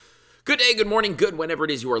Good day, good morning, good whenever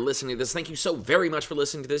it is you are listening to this. Thank you so very much for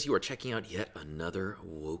listening to this. You are checking out yet another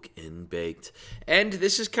Woke and Baked. And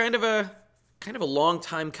this is kind of a long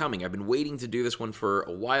time coming. I've been waiting to do this one for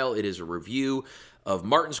a while. It is a review of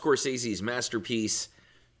Martin Scorsese's masterpiece,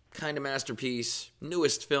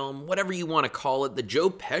 newest film, whatever you want to call it, the Joe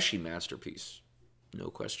Pesci masterpiece. No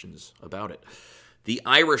questions about it. The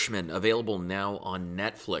Irishman, available now on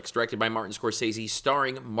Netflix, directed by Martin Scorsese,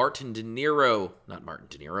 starring Martin De Niro.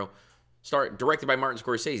 Directed by Martin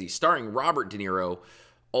Scorsese, starring Robert De Niro,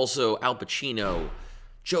 also Al Pacino,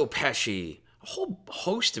 Joe Pesci. A whole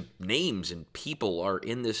host of names and people are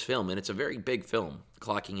in this film, and it's a very big film,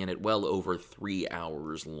 clocking in at well over 3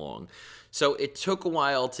 hours long. So it took a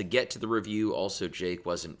while to get to the review. Also, Jake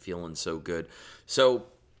wasn't feeling so good. So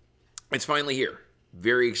it's finally here.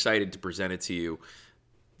 Very excited to present it to you.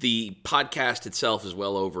 The podcast itself is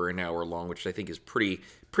well over an hour long, which I think is pretty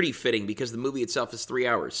fitting because the movie itself is 3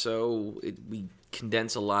 hours. So we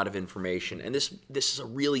condense a lot of information. And this is a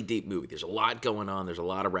really deep movie. There's a lot going on. There's a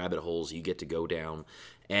lot of rabbit holes you get to go down.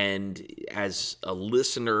 And as a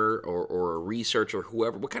listener or a researcher,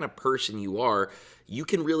 whoever, what kind of person you are, you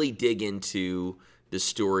can really dig into the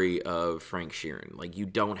story of Frank Sheeran. Like, you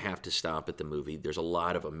don't have to stop at the movie. There's a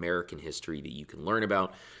lot of American history that you can learn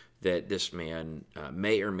about that this man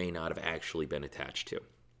may or may not have actually been attached to.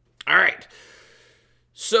 All right.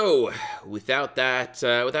 So, without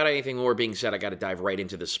anything more being said, I got to dive right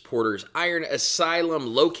into the supporters. Iron Asylum,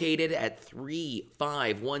 located at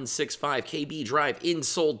 35165 KB Drive in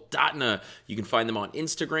Soldotna. You can find them on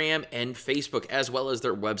Instagram and Facebook, as well as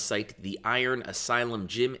their website,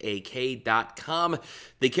 theironasylumgymak.com.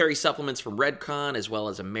 They carry supplements from Redcon, as well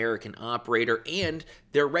as American Operator, and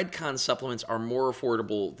their Redcon supplements are more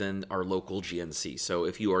affordable than our local GNC. So,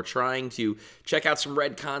 if you are trying to check out some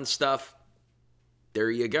Redcon stuff, there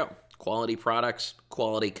you go. Quality products,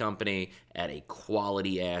 quality company at a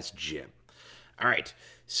quality-ass gym. All right.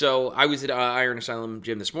 So I was at Iron Asylum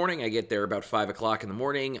Gym this morning. I get there about 5 o'clock in the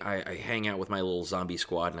morning. I hang out with my little zombie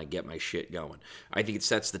squad, and I get my shit going. I think it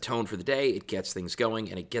sets the tone for the day. It gets things going,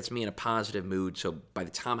 and it gets me in a positive mood. So by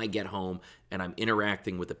the time I get home and I'm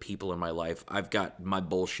interacting with the people in my life, I've got my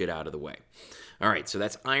bullshit out of the way. All right, so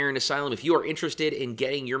that's Iron Asylum. If you are interested in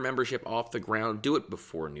getting your membership off the ground, do it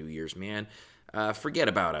before New Year's, man. Forget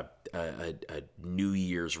about a New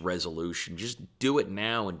Year's resolution. Just do it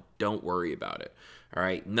now and don't worry about it. All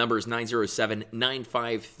right, number is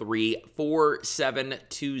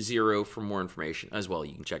 907-953-4720 for more information. As well,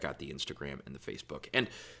 you can check out the Instagram and the Facebook and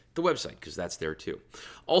the website, because that's there too.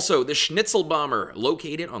 Also, the Schnitzel Bomber,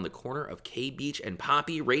 located on the corner of K Beach and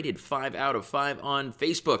Poppy, rated 5 out of 5 on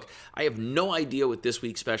Facebook. I have no idea what this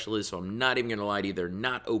week's special is, so I'm not even going to lie to you. They're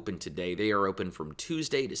not open today. They are open from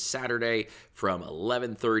Tuesday to Saturday from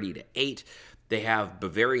 11:30 to 8. They have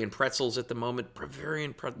Bavarian pretzels at the moment.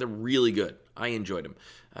 They're really good. I enjoyed them.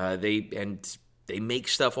 They make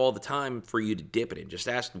stuff all the time for you to dip it in. Just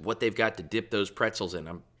ask what they've got to dip those pretzels in.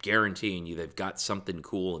 I'm guaranteeing you they've got something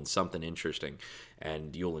cool and something interesting,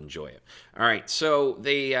 and you'll enjoy it. All right, so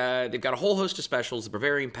they've got a whole host of specials, the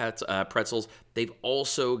Bavarian pretzels. They've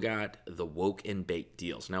also got the Woke and Baked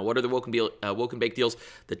deals. Now, what are the Woke and Baked deals?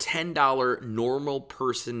 The $10 normal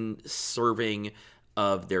person serving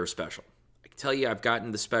of their special. Tell you I've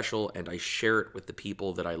gotten the special and I share it with the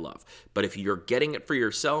people that I love. But if you're getting it for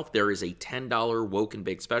yourself, there is a $10 Woke and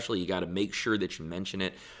Baked special. You got to make sure that you mention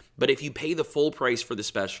it. But if you pay the full price for the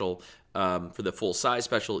special, for the full size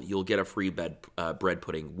special, you'll get a free bread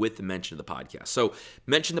pudding with the mention of the podcast. So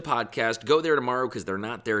mention the podcast. Go there tomorrow because they're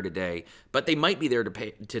not there today, but they might be there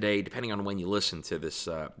today depending on when you listen to this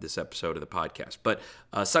episode of the podcast. But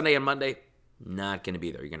Sunday and Monday, not going to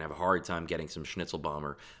be there. You're going to have a hard time getting some Schnitzel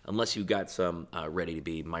Bomber unless you got some ready to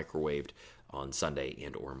be microwaved on Sunday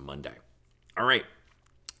and or Monday. All right.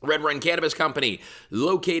 Red Run Cannabis Company,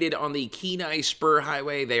 located on the Kenai Spur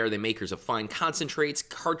Highway. They are the makers of fine concentrates,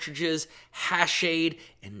 cartridges, hashade,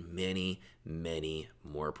 and many, many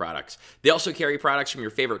more products. They also carry products from your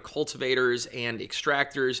favorite cultivators and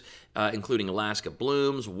extractors, including Alaska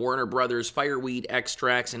Blooms, Warner Brothers, fireweed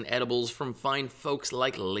extracts, and edibles from fine folks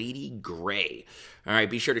like Lady Grey. All right,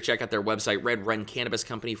 be sure to check out their website, Red Run Cannabis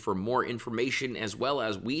Company, for more information, as well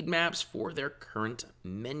as weed maps for their current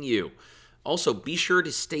menu. Also, be sure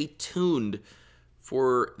to stay tuned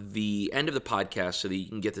for the end of the podcast so that you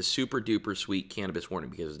can get the super duper sweet cannabis warning,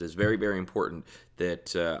 because it is very, very important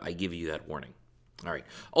that I give you that warning. All right.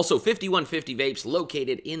 Also, 5150 Vapes,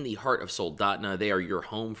 located in the heart of Soldotna. They are your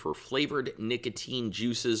home for flavored nicotine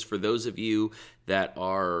juices for those of you that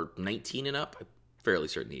are 19 and up. fairly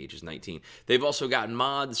certain the age is 19. They've also got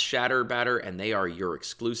mods, Shatter Batter, and they are your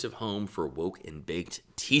exclusive home for Woke and Baked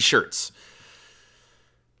t-shirts.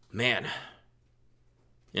 Man.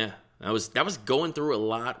 Yeah, that was going through a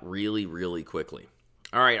lot really, really quickly.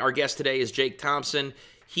 All right, our guest today is Jake Thompson.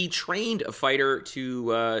 He trained a fighter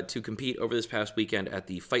to compete over this past weekend at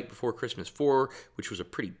the Fight Before Christmas 4, which was a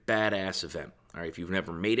pretty badass event. All right, if you've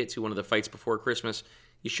never made it to one of the Fights Before Christmas,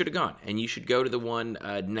 you should have gone, and you should go to the one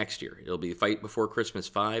next year. It'll be Fight Before Christmas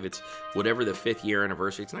 5. It's whatever the 5th year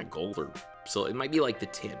anniversary. It's not gold or silver. It might be like the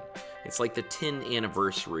tin. It's like the tin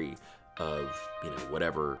anniversary of,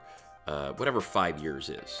 whatever 5 years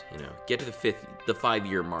is. Get to the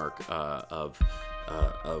 5-year mark of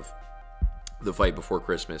the Fight Before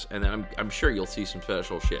Christmas, and then I'm sure you'll see some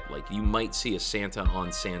special shit. Like, you might see a Santa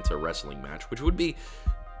on Santa wrestling match, which would be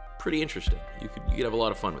pretty interesting. You could have a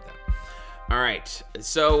lot of fun with that. All right,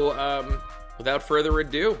 so without further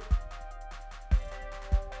ado,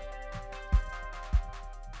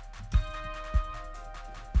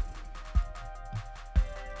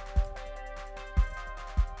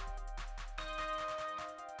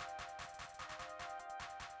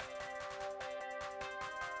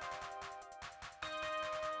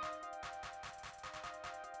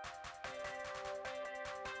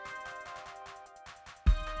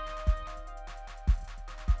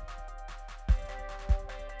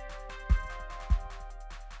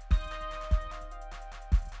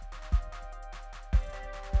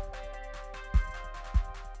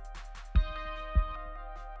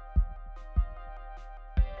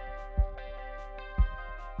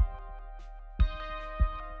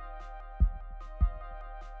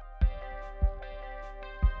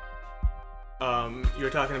 you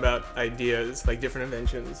were talking about ideas, like different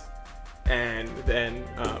inventions, and then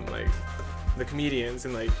like the comedians,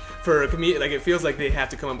 and like for a comedian, like it feels like they have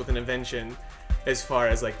to come up with an invention as far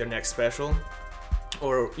as like their next special,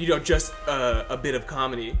 or just a bit of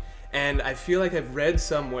comedy. And I feel like I've read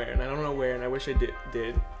somewhere, and I don't know where, and I wish I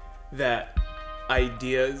did that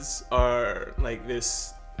ideas are like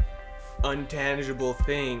this untangible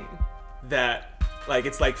thing that, like,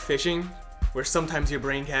 it's like fishing, where sometimes your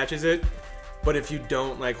brain catches it, but if you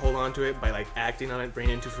don't like hold on to it by like acting on it, bring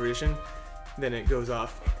it into fruition, then it goes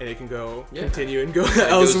off and it can go continue and go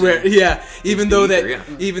elsewhere. Even though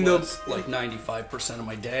it's like 95% of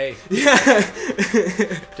my day. Yeah.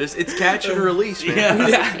 Just it's catch and release, man.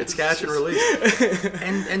 Yeah. It's catch and release.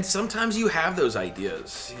 And sometimes you have those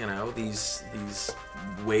ideas, these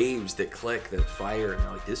waves that click, that fire, and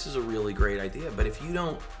you're like, this is a really great idea. But if you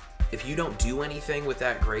don't do anything with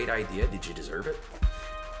that great idea, did you deserve it?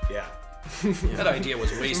 Yeah. That idea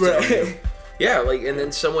was wasted on you. Yeah, and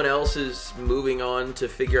then someone else is moving on to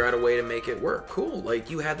figure out a way to make it work. Cool.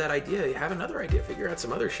 Like, you had that idea, you have another idea, figure out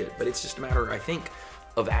some other shit. But it's just a matter, I think,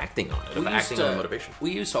 of acting on it, on the motivation.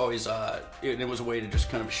 We used to always, and it was a way to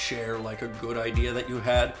just kind of share like a good idea that you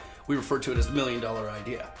had. We referred to it as the $1 million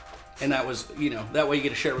idea. And that was, that way you get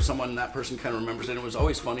to share with someone and that person kind of remembers it. And it was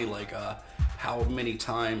always funny, like, how many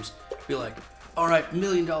times be like, all right, $1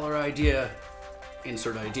 million idea,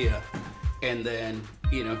 insert idea. And then,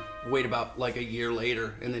 wait about like a year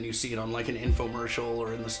later, and then you see it on like an infomercial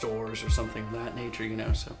or in the stores or something of that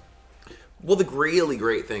nature, so. Well, the really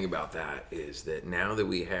great thing about that is that now that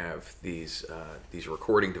we have these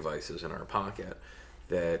recording devices in our pocket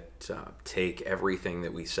that take everything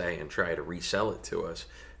that we say and try to resell it to us,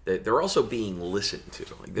 that they're also being listened to.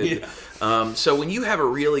 So when you have a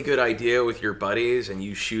really good idea with your buddies and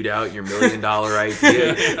you shoot out your $1 million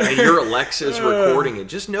idea and your Alexa's recording it,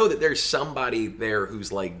 just know that there's somebody there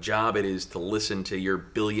whose like job it is to listen to your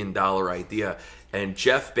 $1 billion idea. And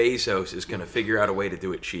Jeff Bezos is going to figure out a way to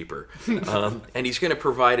do it cheaper. And he's going to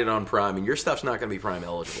provide it on Prime, and your stuff's not going to be Prime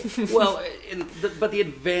eligible. Well, but the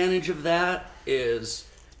advantage of that is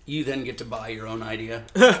you then get to buy your own idea.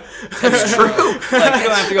 That's true. Like, you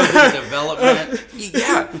don't have to go through the development.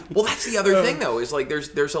 Yeah. Well, that's the other thing, though, is like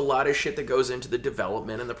there's a lot of shit that goes into the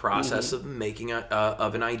development and the process of making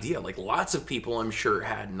of an idea. Like, lots of people, I'm sure,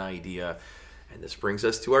 had an idea. And this brings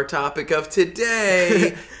us to our topic of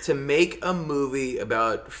today, to make a movie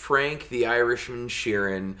about Frank the Irishman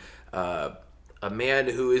Sheeran, a man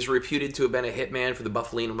who is reputed to have been a hitman for the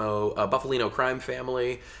Buffalino crime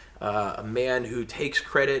family, a man who takes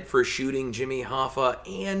credit for shooting Jimmy Hoffa,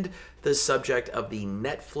 and the subject of the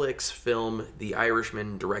Netflix film The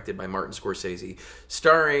Irishman, directed by Martin Scorsese,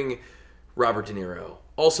 starring Robert De Niro,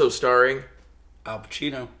 also starring Al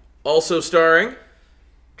Pacino, also starring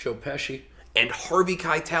Joe Pesci, and Harvey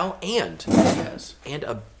Keitel, and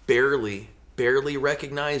a barely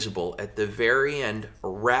recognizable at the very end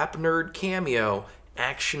rap nerd cameo,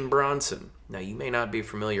 Action Bronson. Now, you may not be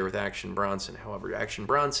familiar with Action Bronson. However, Action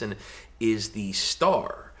Bronson is the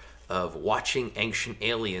star of Watching Ancient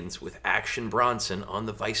Aliens with Action Bronson on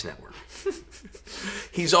the Vice Network.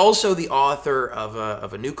 He's also the author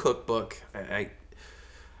of a new cookbook. I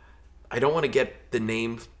don't want to get the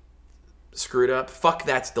name screwed up. Fuck,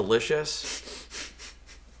 That's Delicious.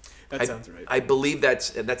 That sounds right. I believe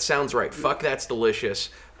that sounds right. Fuck, That's Delicious.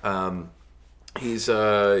 He's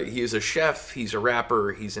a chef, he's a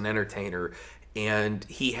rapper, he's an entertainer, and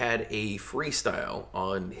he had a freestyle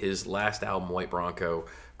on his last album, White Bronco,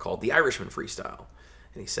 called The Irishman Freestyle.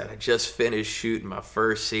 And he said, I just finished shooting my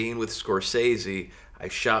first scene with Scorsese. I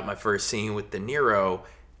shot my first scene with De Niro,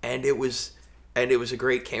 and it was a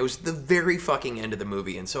great camp. It was the very fucking end of the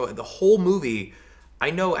movie. And so the whole movie, I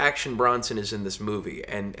know Action Bronson is in this movie,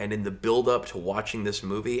 and in the build-up to watching this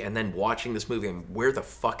movie, and then watching this movie, and where the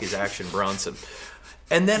fuck is Action Bronson?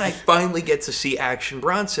 And then I finally get to see Action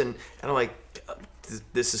Bronson, and I'm like,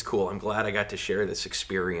 this is cool. I'm glad I got to share this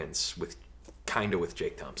experience with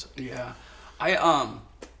Jake Thompson. Yeah. I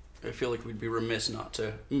feel like we'd be remiss not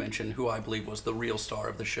to mention who I believe was the real star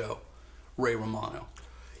of the show, Ray Romano.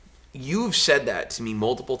 You've said that to me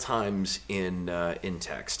multiple times in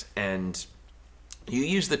text, and you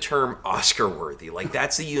use the term Oscar-worthy. Like,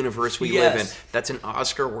 that's the universe we live in. That's an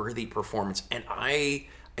Oscar-worthy performance. And I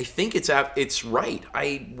think it's right.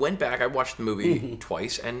 I went back, I watched the movie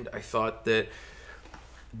twice, and I thought that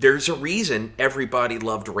there's a reason everybody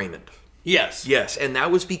loved Raymond. Yes. Yes, and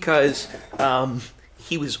that was because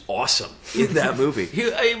he was awesome in that movie.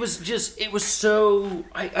 I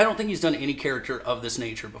don't think he's done any character of this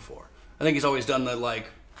nature before. I think he's always done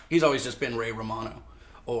he's always just been Ray Romano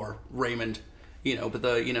or Raymond. But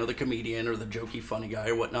the comedian or the jokey funny guy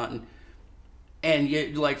or whatnot, and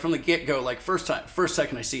you, like, from the get-go, like, first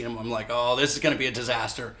second I see him, I'm like, oh, this is gonna be a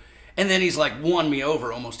disaster, and then he's like won me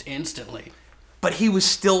over almost instantly. But he was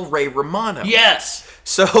still Ray Romano. Yes.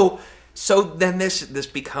 So then this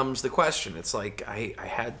becomes the question. It's like I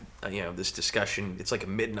had this discussion. It's like a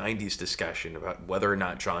mid-90s discussion about whether or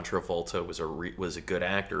not John Travolta was a good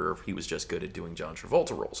actor, or if he was just good at doing John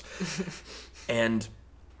Travolta roles, and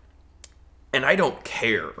I don't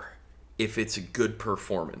care if it's a good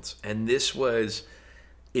performance. And this was,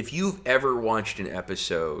 if you've ever watched an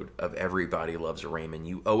episode of Everybody Loves Raymond,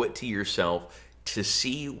 you owe it to yourself to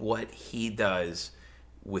see what he does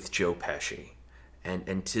with Joe Pesci.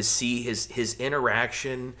 And to see his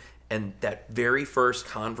interaction and that very first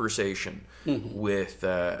conversation with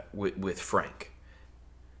Frank.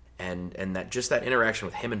 And that interaction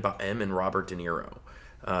with him and Robert De Niro.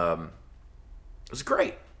 It was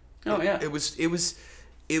great. Oh yeah. It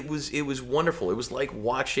was wonderful. It was like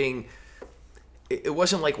watching. It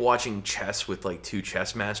wasn't like watching chess with like two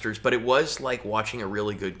chess masters, but it was like watching a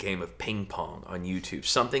really good game of ping pong on YouTube.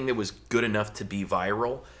 Something that was good enough to be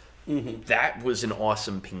viral. Mm-hmm. That was an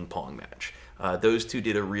awesome ping pong match. Those two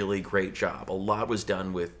did a really great job. A lot was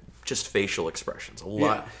done with just facial expressions. A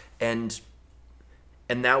lot, and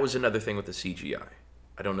that was another thing with the CGI.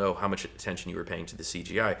 I don't know how much attention you were paying to the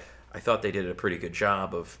CGI. I thought they did a pretty good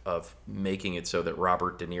job of making it so that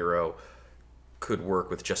Robert De Niro could work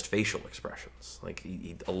with just facial expressions. Like,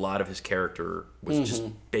 a lot of his character was just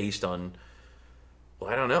based on,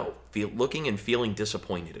 well, I don't know, looking and feeling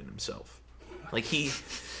disappointed in himself. Like,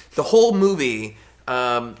 the whole movie,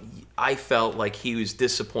 I felt like he was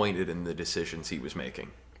disappointed in the decisions he was making.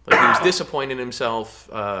 Like, he was disappointed in himself.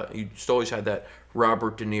 He just always had that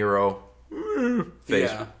Robert De Niro face.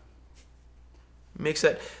 Yeah. Makes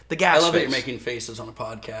that the gas. I love face. that you're making faces on a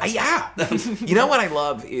podcast. Yeah. You know what I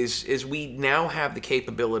love is we now have the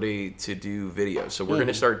capability to do video. So we're going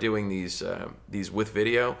to start doing these with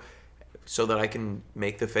video, so that I can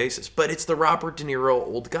make the faces. But it's the Robert De Niro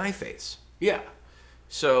old guy face. Yeah.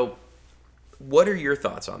 So, what are your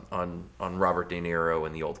thoughts on Robert De Niro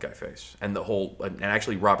and the old guy face, and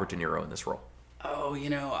actually Robert De Niro in this role? Oh,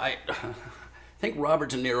 I think Robert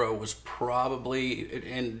De Niro was probably,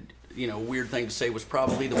 and weird thing to say, was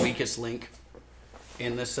probably the weakest link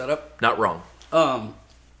in this setup. Not wrong.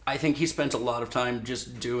 I think he spent a lot of time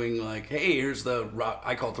just doing like, hey, here's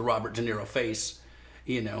I call it the Robert De Niro face,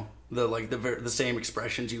 the same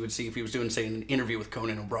expressions you would see if he was doing, say, an interview with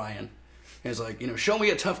Conan O'Brien. And it's like, show me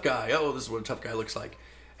a tough guy. Oh, this is what a tough guy looks like.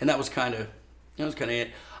 And that was kind of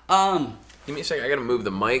it. Give me a second. I got to move the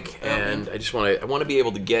mic, and I want to be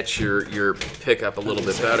able to get your pickup a little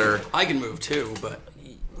bit better. I can move too, but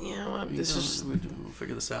we'll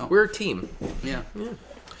figure this out. We're a team. Yeah.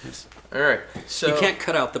 Yes. All right. So you can't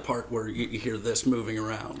cut out the part where you hear this moving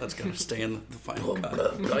around. That's going to stay in the final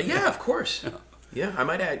cut. Yeah, of course. Yeah, I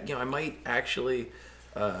might add. I might actually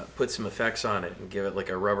put some effects on it and give it like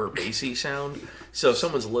a rubber bassy sound. So if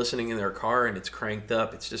someone's listening in their car and it's cranked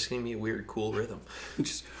up, it's just going to be a weird, cool rhythm.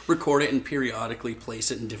 Just record it and periodically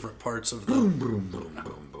place it in different parts of the... Boom, boom, boom,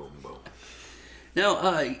 boom, boom, boom. Now,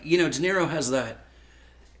 De Niro has that...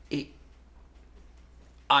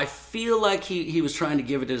 I feel like he was trying to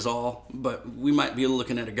give it his all, but we might be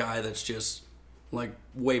looking at a guy that's just like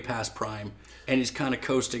way past prime, and he's kind of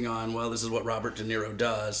coasting on, well, this is what Robert De Niro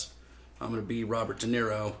does. I'm going to be Robert De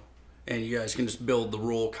Niro, and you guys can just build the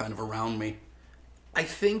role kind of around me. I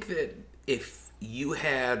think that if you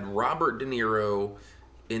had Robert De Niro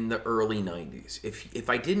in the early 90s, if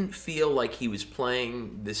I didn't feel like he was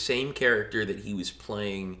playing the same character that he was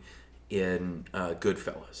playing in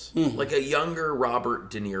Goodfellas. Like a younger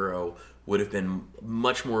Robert De Niro would have been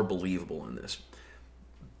much more believable in this.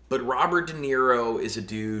 But Robert De Niro is a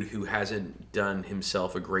dude who hasn't done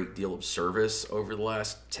himself a great deal of service over the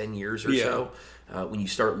last 10 years or so. When you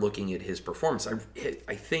start looking at his performance,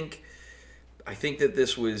 I think that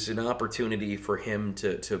this was an opportunity for him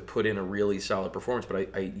to put in a really solid performance.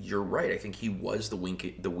 But you're right. I think he was the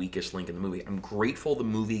weakest link in the movie. I'm grateful the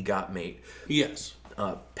movie got made. Yes.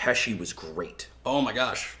 Pesci was great. Oh my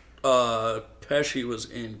gosh. Pesci was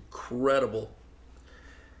incredible.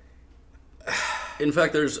 In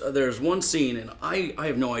fact, there's one scene, and I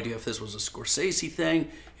have no idea if this was a Scorsese thing,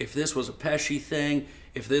 if this was a Pesci thing,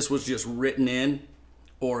 if this was just written in,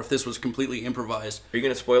 or if this was completely improvised. Are you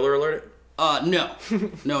going to spoiler alert it? No.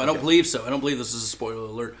 No, I don't believe so. I don't believe this is a spoiler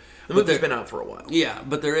alert. The movie's been out for a while. Yeah,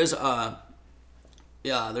 but there is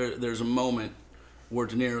there's a moment where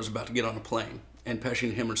De Niro's about to get on a plane, and Pesci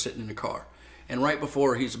and him are sitting in a car. And right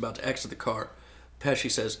before he's about to exit the car, Pesci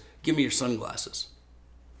says, "Give me your sunglasses."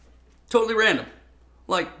 Totally random.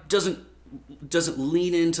 Like, doesn't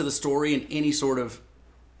lean into the story in any sort of,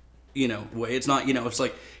 way. It's not, it's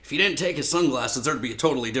like, if he didn't take his sunglasses, there'd be a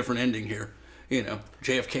totally different ending here.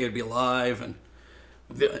 JFK would be alive, and...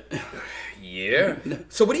 Yeah.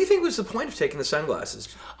 So what do you think was the point of taking the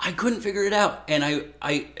sunglasses? I couldn't figure it out. And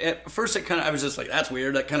I at first I was just like, that's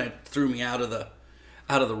weird. That kind of threw me out of the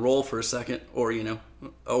role for a second, or,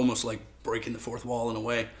 almost like breaking the fourth wall in a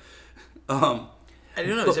way. I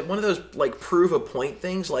don't know. Is it one of those like prove a point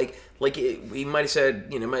things? Like he might have said,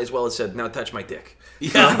 might as well have said, "Now touch my dick."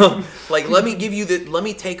 Yeah. Like let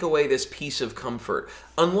me take away this piece of comfort.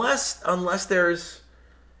 Unless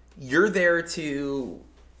you're there to.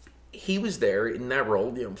 He was there in that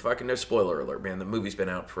role. Fucking no spoiler alert, man. The movie's been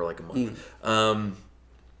out for like a month.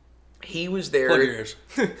 He was there. Plug your ears.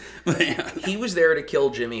 He was there to kill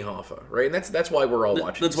Jimmy Hoffa, right? And that's why we're all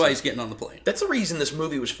watching. That's why he's getting on the plane. That's the reason this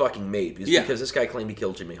movie was fucking made, because this guy claimed he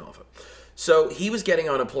killed Jimmy Hoffa. So he was getting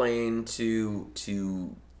on a plane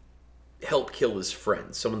to help kill his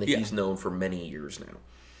friend, someone that he's known for many years now.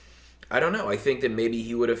 I don't know. I think that maybe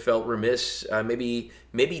he would have felt remiss. Maybe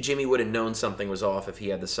Jimmy would have known something was off if he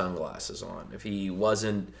had the sunglasses on. If he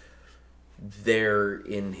wasn't there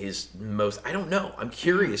in his most, I don't know. I'm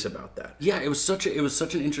curious about that. Yeah, it was such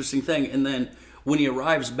an interesting thing. And then when he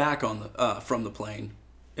arrives back on the from the plane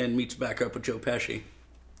and meets back up with Joe Pesci,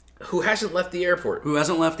 who hasn't left the airport,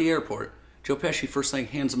 Joe Pesci first thing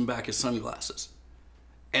hands him back his sunglasses,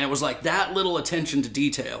 and it was like that little attention to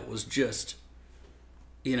detail was just,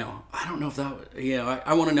 I don't know if that,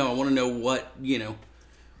 I want to know what,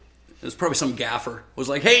 it was probably some gaffer was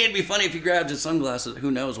like, hey, it'd be funny if you grabbed his sunglasses. Who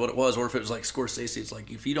knows what it was, or if it was like Scorsese. It's like,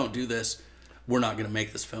 if you don't do this, we're not going to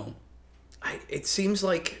make this film. It seems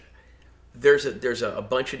like there's a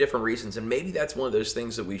bunch of different reasons, and maybe that's one of those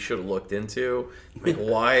things that we should have looked into, like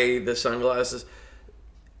why the sunglasses.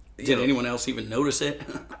 Did anyone else even notice it?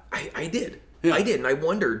 I did. Yeah. I did, and I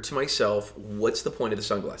wondered to myself, what's the point of the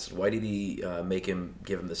sunglasses? Why did he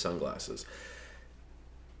give him the sunglasses?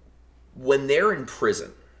 When they're in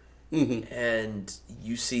prison, and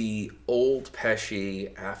you see old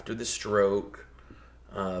Pesci after the stroke,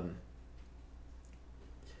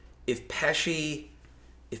 if Pesci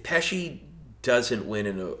doesn't win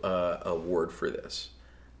an award for this,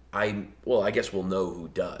 I guess we'll know who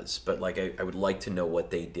does. But like, I would like to know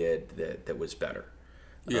what they did that was better.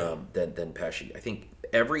 Than Pesci. I think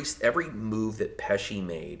every move that Pesci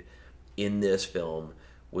made in this film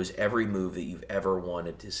was every move that you've ever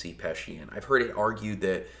wanted to see Pesci in. I've heard it argued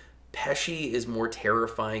that Pesci is more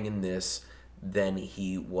terrifying in this than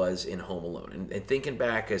he was in Home Alone. And thinking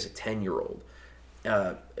back as a 10-year-old,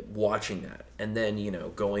 watching that, and then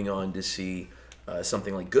going on to see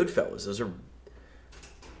something like Goodfellas, those are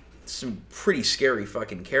some pretty scary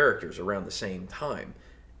fucking characters around the same time.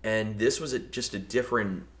 And this was just a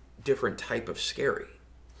different type of scary.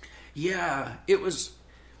 Yeah, it was.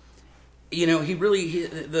 he really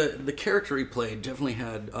the character he played definitely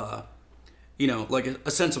had like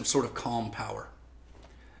a sense of sort of calm power.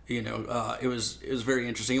 It was very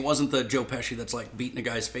interesting. It wasn't the Joe Pesci that's like beating a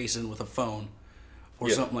guy's face in with a phone or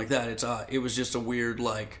something like that. It was just a weird,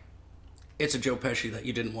 like, it's a Joe Pesci that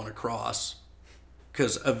you didn't want to cross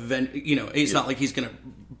because it's not like he's gonna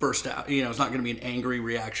burst out. It's not gonna be an angry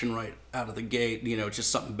reaction right out of the gate. It's just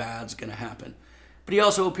something bad's gonna happen. But he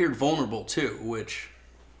also appeared vulnerable too, which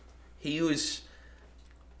he was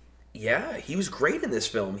great in this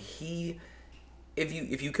film.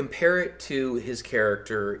 If you compare it to his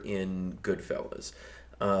character in Goodfellas,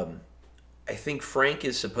 I think Frank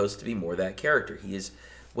is supposed to be more that character. He is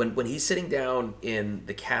when he's sitting down in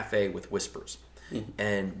the cafe with Whispers,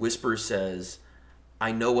 and Whispers says,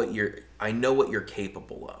 "I know what you're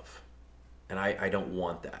capable of, and I don't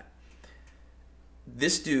want that."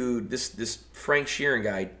 This dude, this Frank Sheeran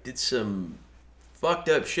guy, did some fucked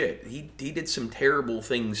up shit. He did some terrible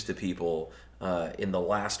things to people in the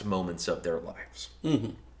last moments of their lives.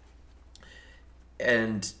 Mm-hmm.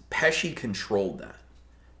 And Pesci controlled that.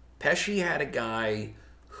 Pesci had a guy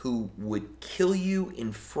who would kill you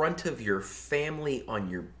in front of your family on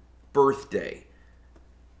your birthday.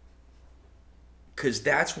 Because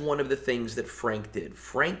that's one of the things that Frank did.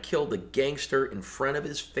 Frank killed a gangster in front of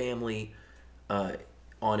his family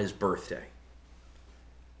on his birthday.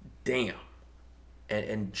 Damn.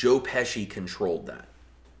 And Joe Pesci controlled that.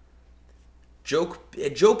 Joe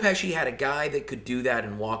Pesci had a guy that could do that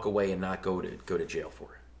and walk away and not go to jail for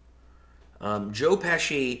it. Joe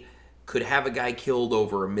Pesci could have a guy killed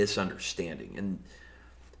over a misunderstanding,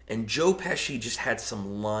 and Joe Pesci just had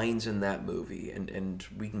some lines in that movie, and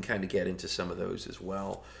we can kind of get into some of those as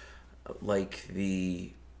well, like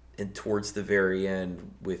towards the very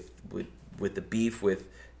end with the beef with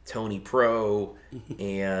Tony Pro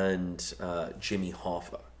and Jimmy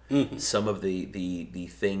Hoffa. Mm-hmm. Some of the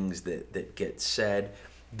things that get said,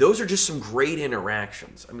 those are just some great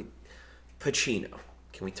interactions. I mean, Pacino.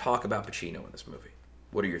 Can we talk about Pacino in this movie?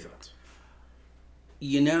 What are your thoughts?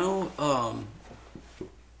 I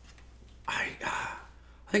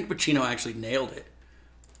think Pacino actually nailed it.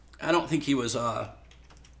 I don't think he was. To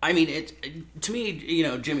me,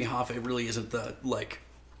 Jimmy Hoffa really isn't the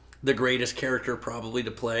greatest character probably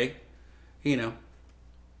to play.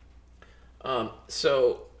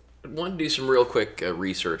 So I wanted to do some real quick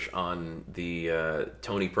research on the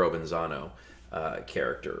Tony Provenzano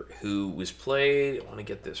character, who was played, I want to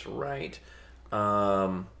get this right,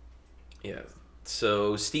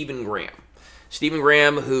 so Stephen Graham. Stephen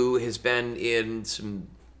Graham, who has been in some...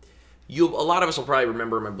 a lot of us will probably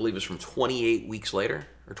remember him, I believe it was from 28 Weeks Later,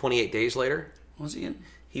 or 28 Days Later. Was he in?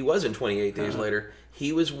 He was in 28 Days Later.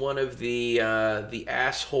 He was one of the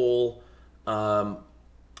asshole...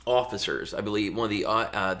 officers, I believe, one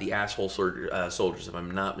of the asshole soldiers, if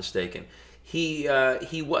I'm not mistaken. He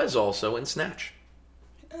was also in Snatch.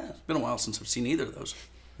 Yeah, it's been a while since I've seen either of those.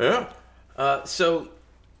 Yeah. So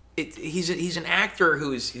he's an actor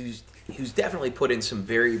who's definitely put in some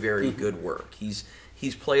very, very good work.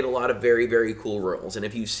 He's played a lot of very, very cool roles, and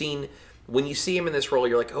when you see him in this role,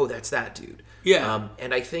 you're like, oh, that's that dude. Yeah.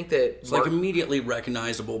 And I think that it's like immediately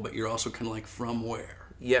recognizable, but you're also kind of like, from where?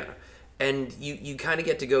 Yeah. And you kind of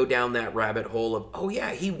get to go down that rabbit hole of, oh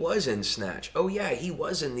yeah, he was in Snatch. Oh yeah, he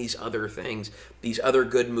was in these other things, these other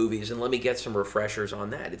good movies, and let me get some refreshers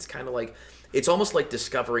on that. It's kind of like, it's almost like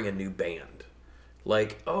discovering a new band.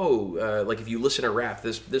 Like, like if you listen to rap,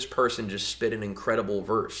 this person just spit an incredible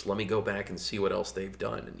verse. Let me go back and see what else they've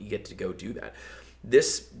done, and you get to go do that.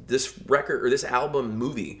 This record, or this album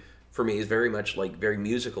movie, for me, is very much like very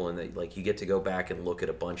musical in that, like, you get to go back and look at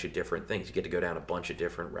a bunch of different things. You get to go down a bunch of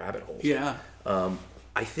different rabbit holes. Yeah.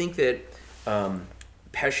 I think that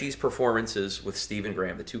Pesci's performances with Stephen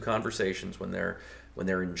Graham, the two conversations when they're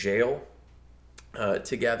in jail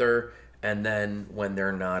together, and then when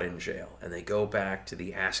they're not in jail, and they go back to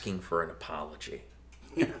the asking for an apology.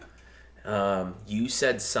 You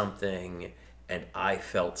said something, and I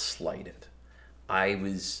felt slighted.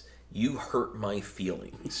 You hurt my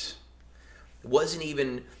feelings. It wasn't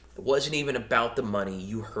even about the money.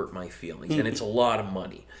 You hurt my feelings, and it's a lot of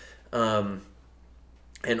money. And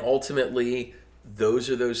ultimately, those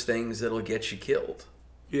are those things that'll get you killed.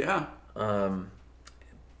 Yeah.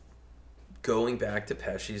 Going back to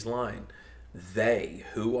Pesci's line,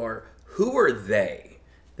 who are they?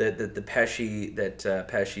 That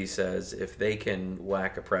Pesci says, if they can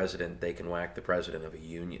whack a president, they can whack the president of a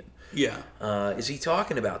union. Yeah. Is he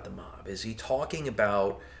talking about the mob? Is he talking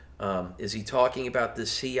about the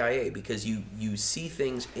CIA? Because you see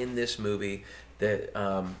things in this movie that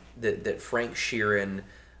Frank Sheeran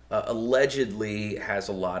allegedly has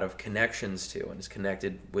a lot of connections to, and is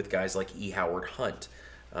connected with guys like E. Howard Hunt,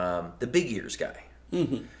 the Big Ears guy.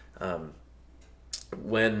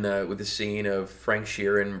 When with the scene of Frank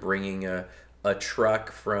Sheeran bringing a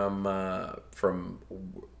truck from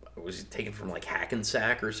was it taken from like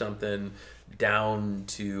Hackensack or something down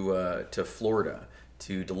to Florida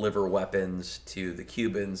to deliver weapons to the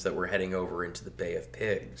Cubans that were heading over into the Bay of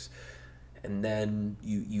Pigs. And then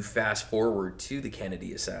you fast forward to the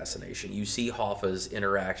Kennedy assassination. You see Hoffa's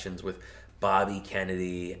interactions with Bobby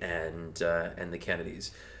Kennedy and the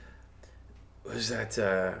Kennedys. Was that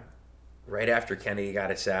right after Kennedy got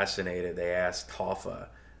assassinated? They asked Hoffa,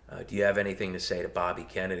 "Do you have anything to say to Bobby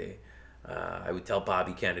Kennedy?" I would tell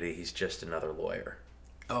Bobby Kennedy he's just another lawyer.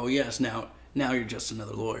 Oh yes, now you're just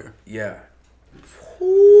another lawyer. Yeah.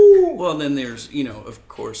 Well, then there's of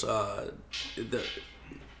course the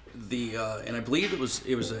and I believe it was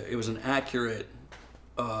an accurate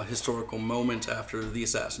historical moment after the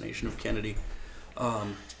assassination of Kennedy,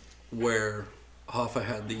 where Hoffa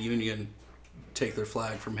had the Union take their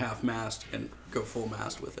flag from half-mast and go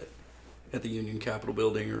full-mast with it at the Union Capitol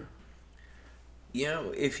building. Or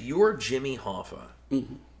if you're Jimmy Hoffa,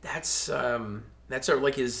 that's sort of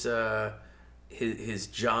like his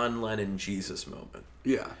John Lennon Jesus moment.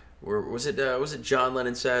 Yeah. Where was it John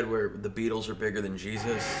Lennon said where the Beatles are bigger than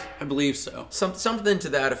Jesus? I believe so. Something to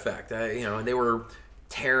that effect. And they were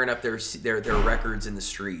tearing up their records in the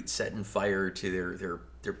street, setting fire to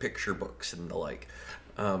their picture books and the like.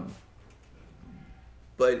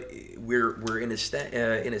 But we're in a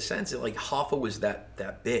sense like Hoffa was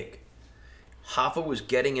that big. Hoffa was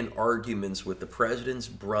getting in arguments with the president's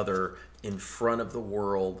brother in front of the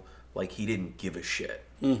world like he didn't give a shit.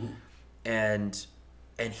 And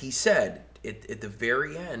he said at the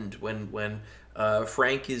very end when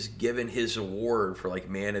Frank is given his award for like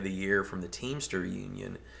Man of the Year from the Teamster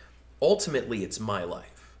Union, ultimately it's my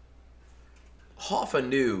life. Hoffa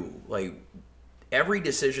knew like every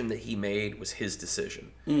decision that he made was his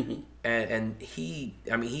decision, and he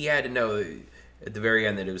had to know at the very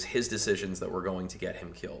end that it was his decisions that were going to get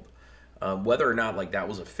him killed. Whether or not like that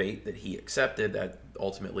was a fate that he accepted, that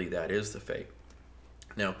ultimately that is the fate.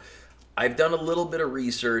 Now, I've done a little bit of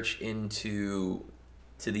research into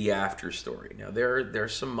the after story. Now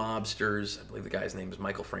there's some mobsters. I believe the guy's name is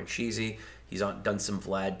Michael Franchese. He's done some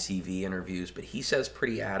Vlad TV interviews, but he says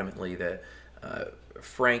pretty adamantly that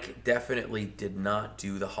Frank definitely did not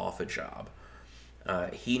do the Hoffa job.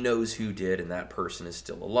 He knows who did, and that person is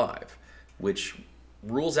still alive, which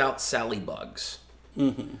rules out Sally Bugs.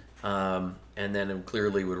 And then it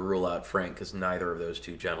clearly would rule out Frank because neither of those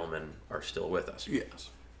two gentlemen are still with us. Yes.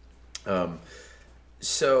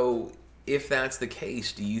 So if that's the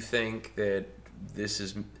case, do you think that this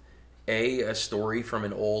is a story from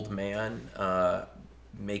an old man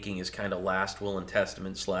making his kind of last will and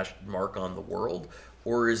testament / mark on the world,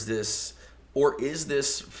 or is this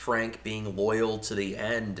Frank being loyal to the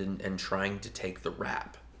end and trying to take the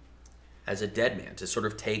rap as a dead man, to sort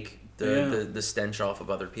of take the stench off of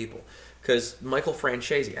other people? Because Michael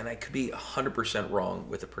Franchese, and I could be 100% wrong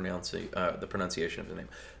with the pronunciation of the name,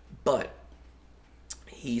 but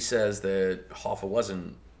he says that Hoffa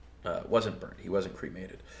wasn't burned, he wasn't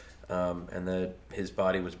cremated, and that his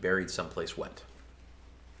body was buried someplace wet.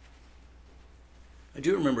 I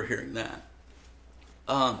do remember hearing that.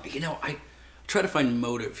 I try to find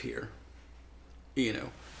motive here.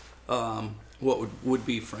 What would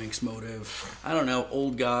be Frank's motive? I don't know.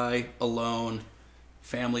 Old guy, alone,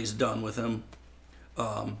 family's done with him.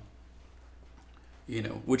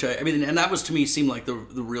 Which and that was to me seemed like the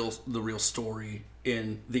real story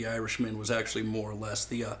in The Irishman was actually more or less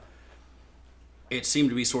it seemed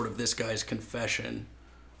to be sort of this guy's confession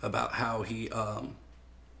about how he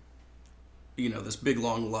this big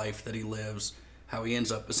long life that he lives, how he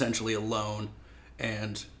ends up essentially alone,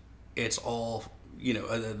 and it's all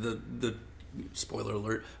the spoiler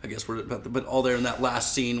alert, I guess we're about but all there in that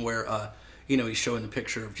last scene where he's showing the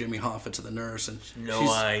picture of Jimmy Hoffa to the nurse, and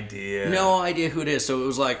no idea who it is. So it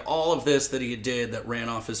was like all of this that he did that ran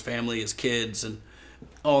off his family, his kids, and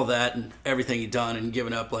all that, and everything he'd done and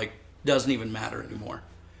given up, like, doesn't even matter anymore.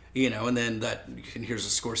 And then here's a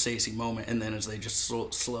Scorsese moment, and then as they just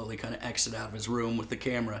slowly kind of exit out of his room with the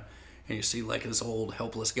camera, and you see like this old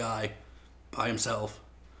helpless guy by himself,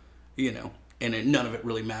 and none of it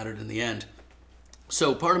really mattered in the end.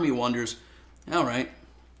 So part of me wonders, all right,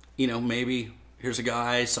 maybe here's a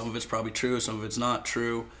guy, some of it's probably true, some of it's not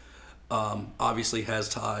true, obviously has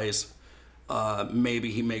ties,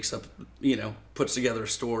 maybe he makes up, puts together a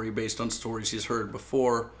story based on stories he's heard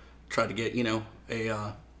before, try to get,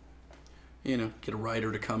 You know, get a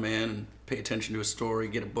writer to come in and pay attention to a story,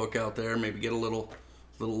 get a book out there, maybe get a little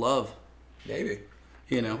love. Maybe.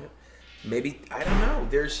 You know. Maybe, I don't know.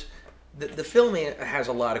 There's the film has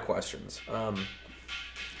a lot of questions.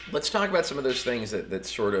 Let's talk about some of those things that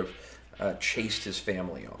sort of chased his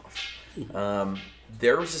family off.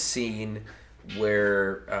 There was a scene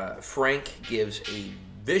where Frank gives a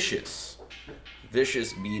vicious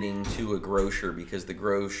beating to a grocer because the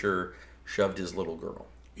grocer shoved his little girl.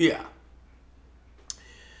 Yeah.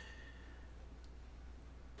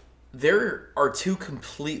 There are two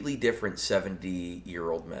completely different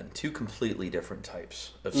 70-year-old men, two completely different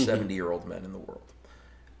types of 70-year-old men in the world.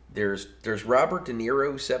 There's Robert De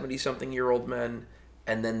Niro, 70-something-year-old men,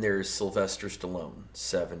 and then there's Sylvester Stallone,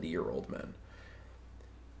 70-year-old men.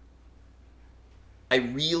 I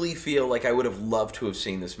really feel like I would have loved to have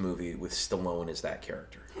seen this movie with Stallone as that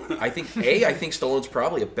character. I think Stallone's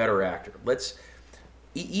probably a better actor.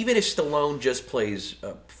 Even if Stallone just plays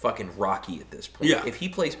fucking Rocky at this point, if he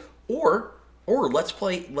plays, or let's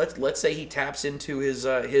say he taps into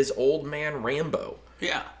his old man Rambo.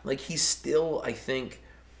 Yeah. Like he's still, I think,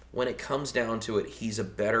 when it comes down to it, he's a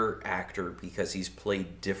better actor because he's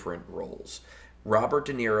played different roles. Robert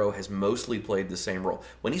De Niro has mostly played the same role.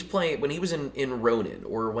 When he was in Ronin,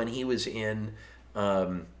 or when he was in,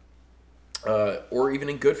 or even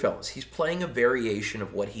in Goodfellas, he's playing a variation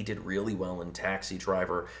of what he did really well in Taxi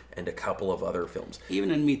Driver and a couple of other films. Even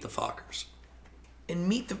in Meet the Fockers.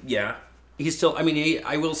 He's still,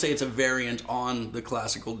 I will say it's a variant on the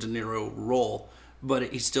classical De Niro role,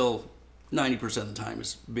 but he's still 90% of the time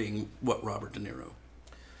is being what Robert De Niro.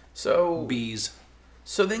 So Bees.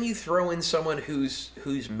 So then you throw in someone who's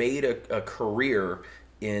made a career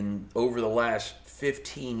in over the last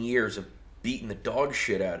 15 years of beating the dog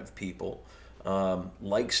shit out of people,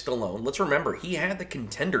 like Stallone. Let's remember, he had the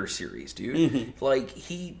Contender series, dude. Mm-hmm. Like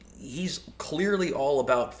he's clearly all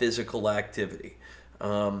about physical activity,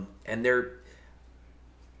 and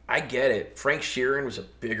I get it. Frank Sheeran was a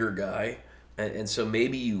bigger guy, and so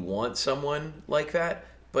maybe you want someone like that.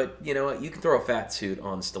 But you know what? You can throw a fat suit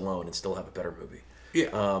on Stallone and still have a better movie.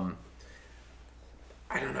 Yeah.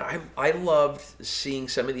 I don't know. I loved seeing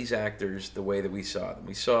some of these actors the way that we saw them.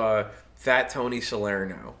 We saw Fat Tony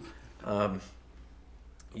Salerno.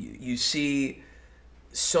 You see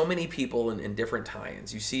so many people in different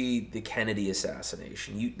tie-ins. You see the Kennedy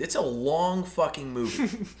assassination. It's a long fucking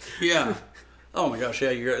movie. Yeah. Oh my gosh,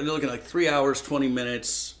 yeah. You're looking at like 3 hours, 20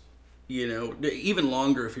 minutes. You know, even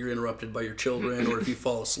longer if you're interrupted by your children or if you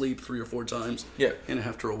fall asleep 3 or 4 times. Yeah. And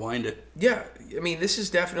have to rewind it. Yeah. I mean, this is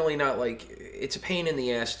definitely not like, it's a pain in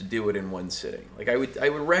the ass to do it in one sitting. Like I would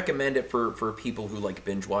recommend it for people who like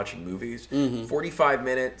binge watching movies. Mm-hmm. 45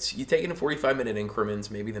 minutes. You take it in 45-minute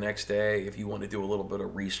increments, maybe the next day. If you want to do a little bit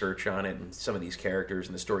of research on it and some of these characters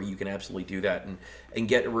and the story, you can absolutely do that and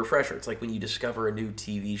get a refresher. It's like when you discover a new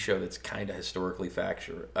TV show that's kind of historically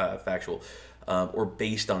factual. Or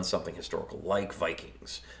based on something historical, like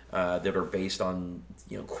Vikings, that are based on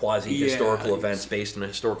quasi-historical events based on a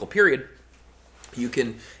historical period.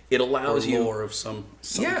 It allows you lore of some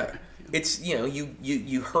yeah. It's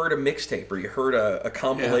you heard a mixtape or you heard a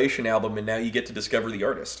compilation album and now you get to discover the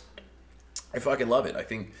artist. I fucking love it. I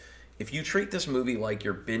think if you treat this movie like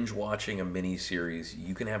you're binge watching a mini series,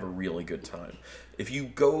 you can have a really good time. If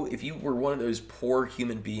you were one of those poor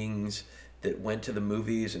human beings that went to the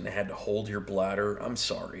movies and had to hold your bladder, I'm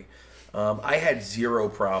sorry. I had zero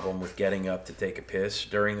problem with getting up to take a piss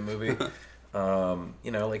during the movie.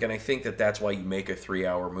 And I think that's why you make a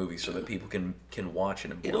 3-hour movie so that people can watch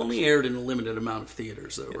it. It only aired in a limited amount of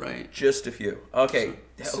theaters, though, right? Just a few. Okay,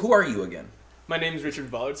 who are you again? My name's Richard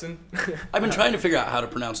Bollertson. I've been trying to figure out how to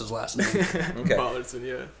pronounce his last name. Okay. Bollertson,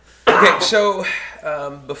 yeah. Okay, so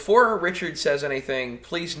before Richard says anything,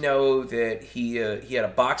 please know that he had a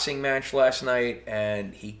boxing match last night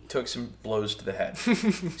and he took some blows to the head.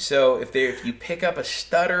 So if you pick up a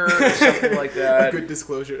stutter or something like that, good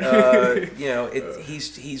disclosure.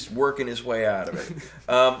 He's working his way out of it.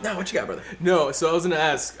 Now, what you got, brother? No, so I was gonna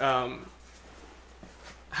ask.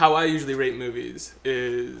 How I usually rate movies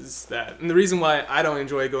is that, and the reason why I don't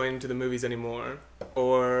enjoy going to the movies anymore,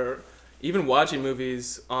 or even watching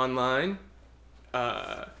movies online,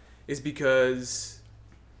 is because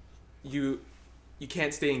you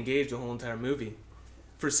can't stay engaged the whole entire movie.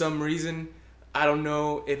 For some reason, I don't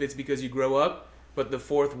know if it's because you grow up, but the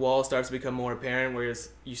fourth wall starts to become more apparent, where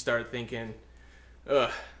you start thinking,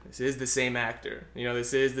 ugh, this is the same actor.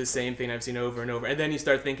 This is the same thing I've seen over and over. And then you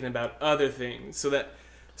start thinking about other things.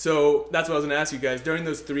 So that's what I was going to ask you guys. During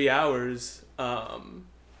those 3 hours,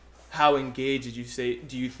 how engaged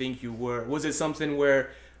do you think you were? Was it something where,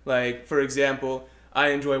 like, for example, I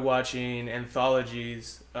enjoy watching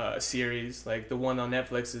anthologies, series. Like the one on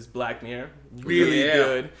Netflix is Black Mirror. Really Yeah.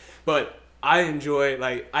 good. But I enjoy,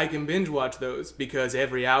 like, I can binge watch those because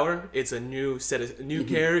every hour it's a new set of new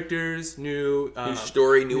characters, new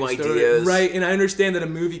story, new ideas. Right, and I understand that a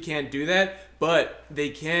movie can't do that, but they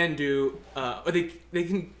can do, or they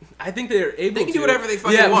can. I think they're able. They can to do whatever they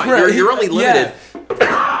fucking want. right. You're only limited.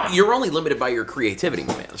 Yeah. You're only limited by your creativity,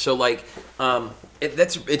 my man. So like,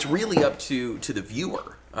 it's really up to the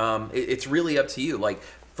viewer. It's really up to you. Like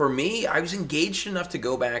for me, I was engaged enough to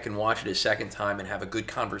go back and watch it a second time and have a good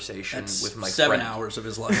conversation with my 7 friend. hours of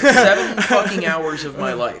his life. 7 fucking hours of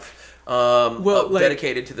my life.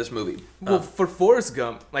 Dedicated to this movie. Well, for Forrest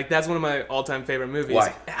Gump, like that's one of my all-time favorite movies.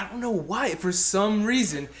 Why? I don't know why. For some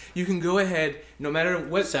reason, you can go ahead, no matter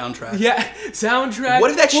what Soundtrack. Yeah, soundtrack.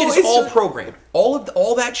 What if that shit Well, is it's all so- programmed?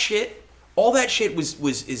 All that shit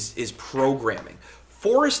is programming.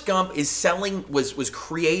 Forrest Gump was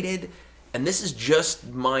created, and this is just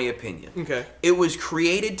my opinion. Okay. It was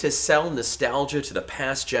created to sell nostalgia to the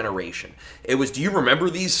past generation. It was, do you remember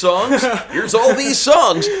these songs? Here's all these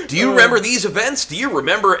songs. Do you remember these events? Do you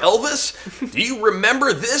remember Elvis? Do you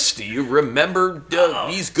remember this? Do you remember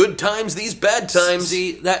these good times, these bad times?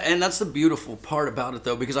 See, that's the beautiful part about it,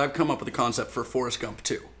 though, because I've come up with a concept for Forrest Gump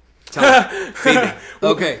 2. Feed me.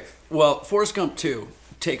 Okay, well, Forrest Gump 2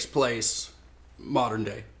 takes place modern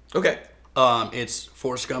day. Okay. It's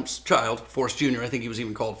Forrest Gump's child, Forrest Jr. I think he was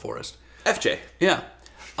even called Forrest. FJ. Yeah.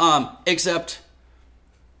 Except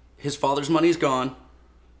his father's money's gone.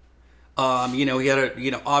 He had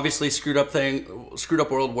a, obviously screwed up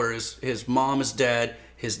world where his mom is dead,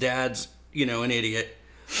 his dad's, an idiot.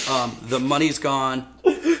 The money's gone.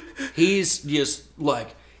 He's just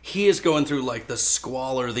like, he is going through like the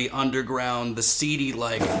squalor, the underground, the seedy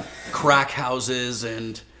like crack houses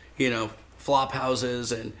and, flop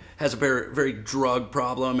houses, and has a very, very drug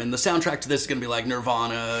problem. And the soundtrack to this is going to be like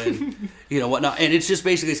Nirvana and, whatnot. And it's just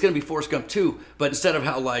basically, it's going to be Forrest Gump 2. But instead of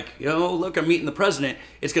how like, look, I'm meeting the president,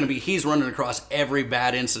 it's going to be he's running across every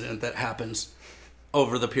bad incident that happens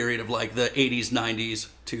over the period of like the 80s, 90s,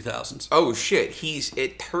 2000s. Oh shit,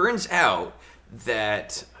 it turns out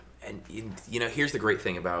that, and here's the great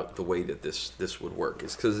thing about the way that this would work,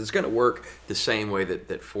 is because it's going to work the same way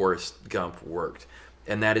that Forrest Gump worked.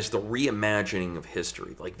 And that is the reimagining of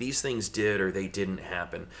history. Like, these things did or they didn't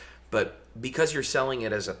happen. But because you're selling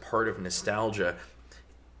it as a part of nostalgia,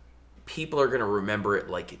 people are going to remember it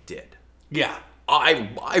like it did. Yeah.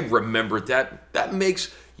 I remembered that. That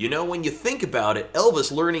makes, when you think about it,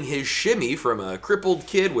 Elvis learning his shimmy from a crippled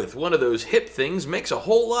kid with one of those hip things makes a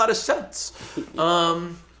whole lot of sense.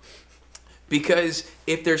 Because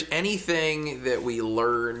if there's anything that we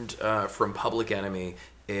learned from Public Enemy,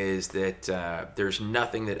 is that there's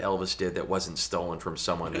nothing that Elvis did that wasn't stolen from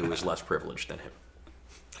someone who was less privileged than him.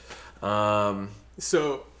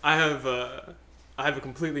 So I have a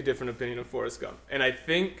completely different opinion of Forrest Gump, and I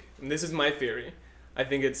think, and this is my theory, I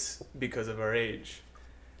think it's because of our age.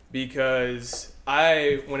 Because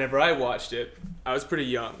whenever I watched it, I was pretty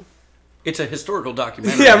young. It's a historical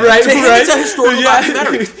documentary. Yeah, right. It's a historical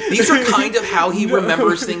documentary. These are kind of how he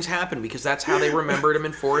remembers things happen, because that's how they remembered him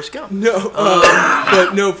in Forrest Gump.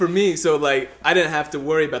 But no, for me, so like I didn't have to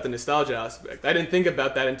worry about the nostalgia aspect. I didn't think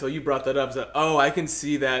about that until you brought that up. So, I can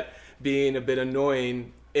see that being a bit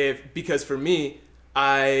annoying because for me,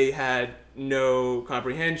 I had no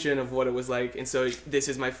comprehension of what it was like, and so this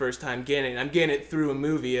is my first time getting it. I'm getting it through a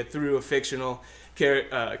movie, through a fictional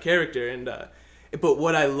character, and. But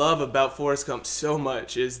what I love about Forrest Gump so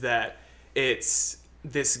much is that it's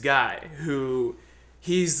this guy who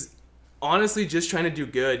he's honestly just trying to do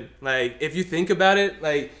good. Like, if you think about it,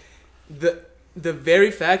 like the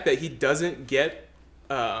very fact that he doesn't get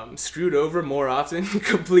screwed over more often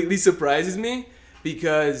completely surprises me,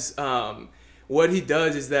 because what he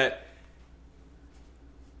does is that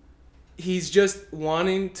he's just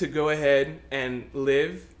wanting to go ahead and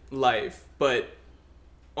live life, but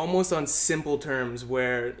almost on simple terms,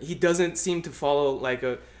 where he doesn't seem to follow like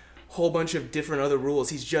a whole bunch of different other rules.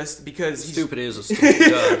 He's just, because he's stupid is a stupid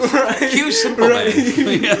does. right, Cue simple right.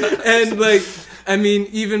 man. And like, I mean,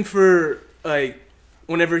 even for like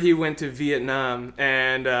whenever he went to Vietnam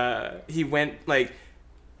and he went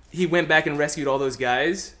back and rescued all those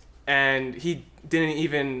guys, and he didn't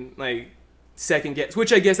even like second guess,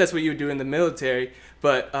 which I guess that's what you would do in the military,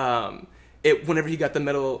 but whenever he got the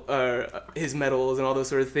medal, his medals and all those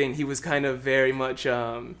sort of things, he was kind of very much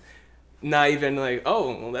not even like,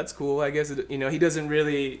 oh, well, that's cool, I guess. He doesn't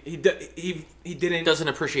really, he didn't. Doesn't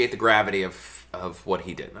appreciate the gravity of what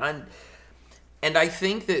he did. And I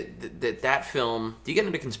think that film. Do you get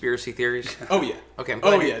into conspiracy theories? Oh yeah. Okay, I'm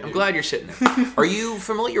glad, dude. I'm glad you're sitting there. Are you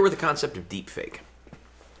familiar with the concept of deep fake?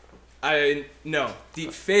 No,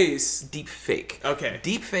 deep face. Deep fake. Okay.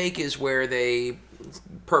 Deep fake is where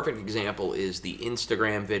perfect example is the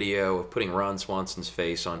Instagram video of putting Ron Swanson's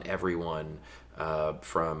face on everyone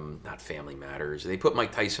from, not Family Matters. They put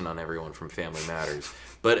Mike Tyson on everyone from Family Matters.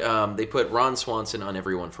 But they put Ron Swanson on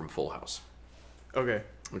everyone from Full House. Okay.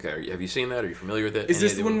 Okay, have you seen that? Are you familiar with it? Is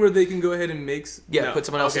this the one where they can go ahead and make? Yeah, put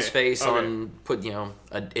someone else's face Okay. on, put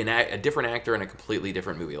a different actor in a completely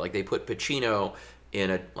different movie. Like they put Pacino in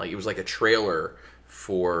it was like a trailer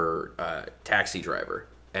for Taxi Driver,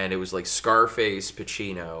 and it was like Scarface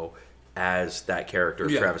Pacino as that character,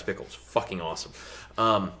 Travis Bickle. Fucking awesome.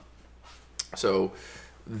 So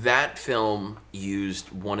that film used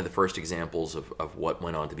one of the first examples of what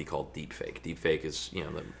went on to be called deepfake. Deepfake is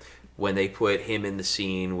when they put him in the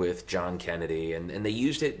scene with John Kennedy, and they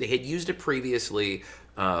used it. They had used it previously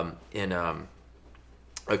in a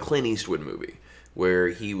Clint Eastwood movie where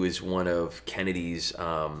he was one of Kennedy's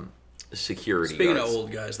security Speaking guards. of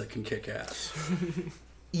old guys that can kick ass.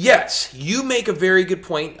 Yes, you make a very good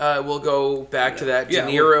point. We'll go back to that. Yeah,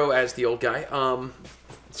 De Niro as the old guy.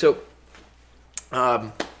 So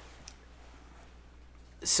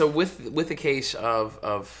with the case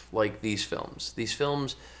of like these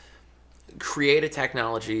films create a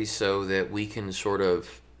technology so that we can sort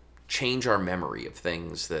of change our memory of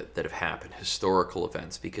things that have happened, historical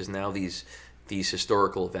events, because now these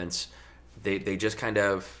historical events, they just kind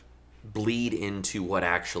of bleed into what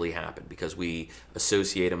actually happened because we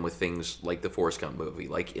associate them with things like the Forrest Gump movie,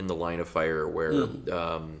 like In the Line of Fire, where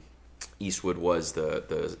Eastwood was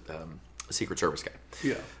the Secret Service guy.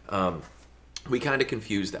 Yeah. We kind of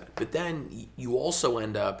confuse that. But then you also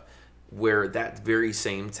end up where that very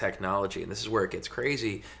same technology, and this is where it gets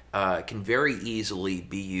crazy, can very easily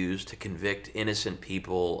be used to convict innocent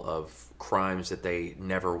people of crimes that they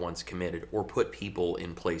never once committed, or put people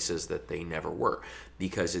in places that they never were,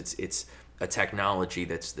 because it's a technology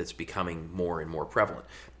that's becoming more and more prevalent.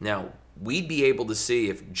 Now, we'd be able to see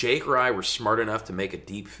if Jake or I were smart enough to make a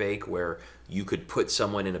deep fake where you could put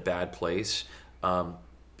someone in a bad place.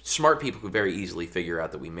 Smart people could very easily figure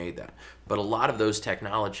out that we made that. But a lot of those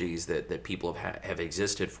technologies that people have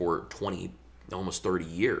existed for 20, almost 30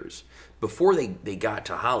 years, before they got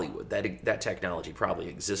to Hollywood, that technology probably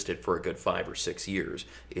existed for a good 5 or 6 years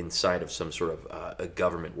inside of some sort of a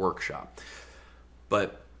government workshop.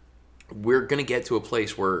 But we're going to get to a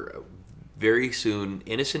place where very soon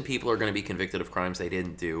innocent people are going to be convicted of crimes they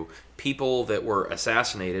didn't do. People that were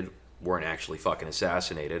assassinated weren't actually fucking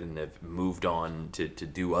assassinated and have moved on to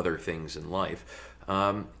do other things in life.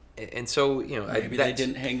 And so, Maybe they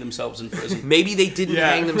didn't hang themselves in prison. Maybe they didn't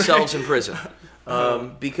hang themselves in prison.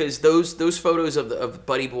 Because those photos of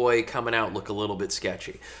Buddy Boy coming out look a little bit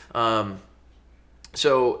sketchy.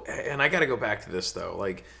 So, and I got to go back to this though.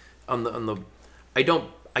 Like I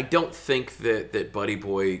don't think that Buddy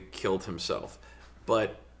Boy killed himself,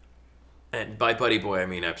 but. And by Buddy Boy, I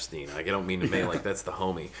mean Epstein. I don't mean to make like that's the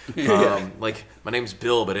homie. Like, my name's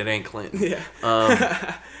Bill, but it ain't Clinton.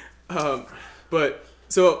 Yeah. But,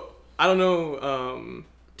 so, I don't know.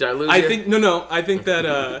 Did I lose I you? think, no. I think that,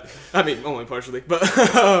 I mean, only partially. But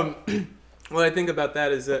what I think about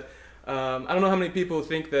that is that I don't know how many people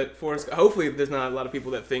think that hopefully there's not a lot of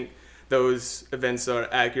people that think those events are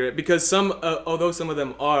accurate. Because although some of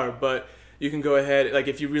them are, but you can go ahead, like,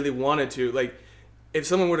 if you really wanted to, like, if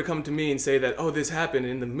someone were to come to me and say that, oh, this happened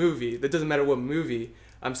in the movie, that doesn't matter what movie,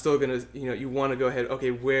 I'm still going to, you want to go ahead,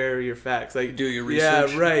 okay, where are your facts? Like, do your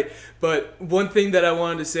research. Yeah, right. But one thing that I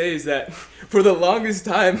wanted to say is that for the longest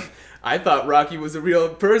time, I thought Rocky was a real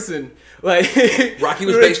person. Like Rocky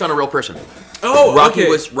was based on a real person. Oh, Rocky okay.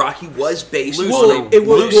 was based Well, on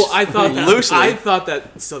I thought that loosely. I thought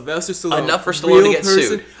that Sylvester Stallone, Enough for Stallone to get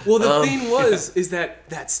sued. Well, the thing is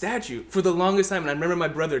that statue for the longest time, and I remember my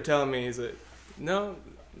brother telling me, he's like, no,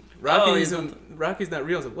 Rocky's not real.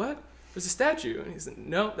 I was like, what? There's a statue. And he's like,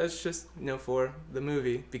 no, that's just for the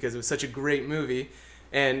movie because it was such a great movie.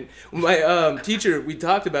 And my teacher, we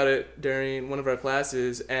talked about it during one of our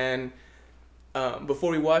classes, and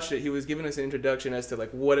before we watched it, he was giving us an introduction as to like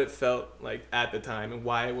what it felt like at the time and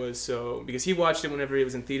why it was so. Because he watched it whenever he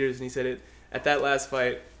was in theaters, and he said it at that last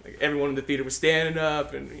fight, like everyone in the theater was standing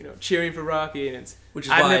up and cheering for Rocky, and which is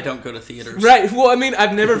why I don't go to theaters. Right. Well, I mean,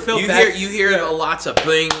 I've never felt that. You hear lots of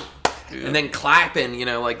bing, and then clapping.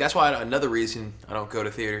 Like that's why another reason I don't go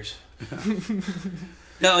to theaters.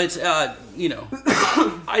 No, it's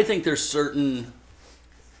I think there's certain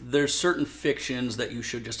there's certain fictions that you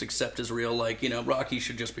should just accept as real, like, you know, Rocky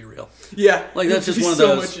should just be real. Yeah, Like, that's it'd just be one of so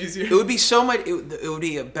those- much easier. It would be so much. It would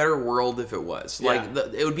be a better world if it was. Like Yeah.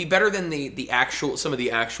 it would be better than the actual some of the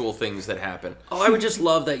actual things that happen. Oh, I would just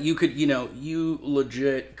love that you could, you know, you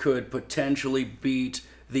legit could potentially beat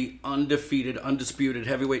the undefeated, undisputed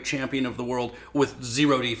heavyweight champion of the world with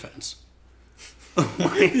zero defense.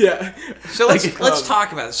 Yeah. So let's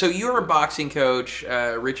talk about it. So you're a boxing coach.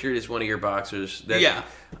 Richard is one of your boxers. Yeah.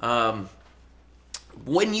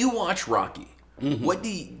 When you watch Rocky, what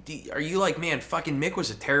are you like? Man, fucking Mick was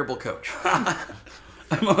a terrible coach.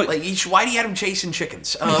 Like, why do you have him chasing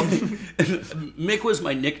chickens? Mick was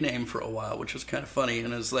my nickname for a while, which was kind of funny,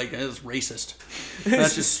 and it was racist.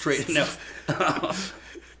 That's just straight. No,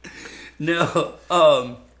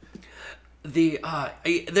 no.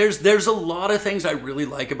 There's a lot of things I really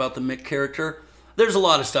like about the Mick character. There's a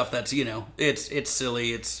lot of stuff that's, you know, it's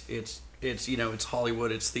silly, it's you know, it's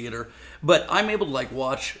Hollywood, it's theater, but I'm able to like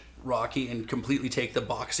watch Rocky and completely take the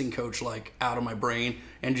boxing coach like out of my brain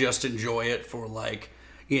and just enjoy it for like,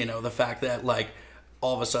 you know, the fact that like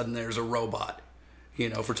all of a sudden there's a robot. You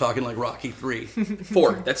know, if we're talking like Rocky 3.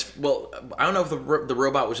 4. That's I don't know if the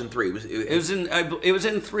robot was in 3. It was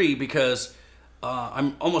in 3 because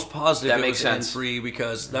I'm almost positive That it makes was sense. in 3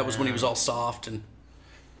 because that was when he was all soft and.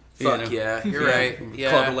 Fuck yeah, you're right.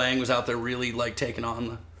 Yeah. Clubber Lang was out there really like taking on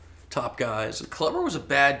the top guys. Clubber was a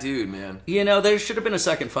bad dude, man. You know, there should have been a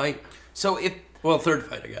second fight. So Third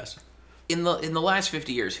fight, I guess. in the last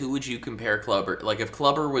 50 years, who would you compare Clubber? Like if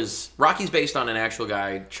Clubber was Rocky's based on an actual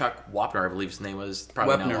guy, Chuck Wapner, I believe his name was.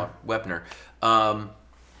 Probably not Wepner.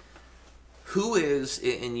 Who is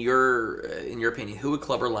in your opinion? Who would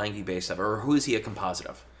Clubber Lang be based of, or who is he a composite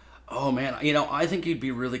of? Oh man, you know, I think you'd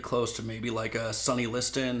be really close to maybe like a Sonny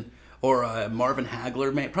Liston or a Marvin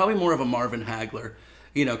Hagler. Probably more of a Marvin Hagler.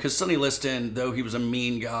 You know, because Sonny Liston, though he was a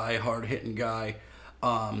mean guy, hard-hitting guy,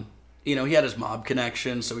 you know, he had his mob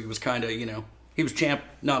connection, so he was kind of, you know, he was champ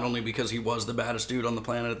not only because he was the baddest dude on the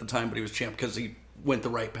planet at the time, but he was champ because he went the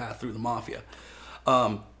right path through the mafia.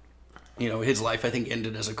 You know, his life, I think,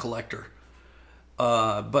 ended as a collector.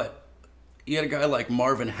 But you had a guy like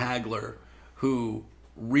Marvin Hagler who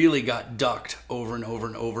really got ducked over and over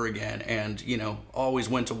and over again and, you know, always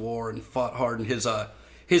went to war and fought hard, and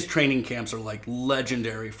his training camps are like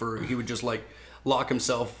legendary for he would just like lock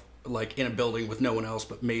himself like in a building with no one else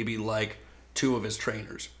but maybe like 2 of his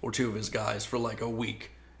trainers or 2 of his guys for like a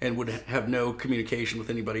week and would have no communication with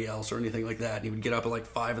anybody else or anything like that. And he would get up at like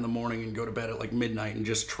 5 a.m. and go to bed at like midnight and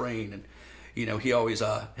just train. And, you know, he always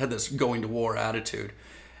had this going to war attitude.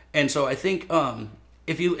 And so I think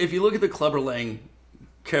if you look at the Clubber Lang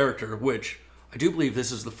character, which I do believe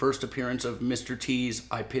this is the first appearance of Mr. T's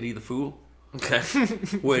I Pity the Fool. Okay.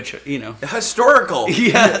 Which, you know. Historical.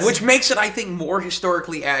 Yes. Which makes it, I think, more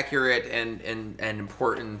historically accurate and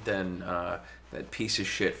important than that piece of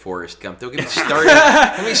shit Forrest Gump. Don't get me started.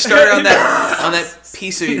 Let me start on that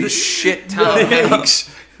piece of shit Tom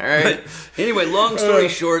Hanks. All right. Anyway, long story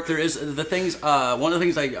short, there is the things. One of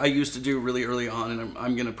the things I used to do really early on, and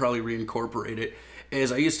I'm going to probably reincorporate it,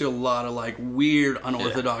 is I used to do a lot of like weird,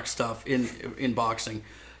 unorthodox stuff in boxing.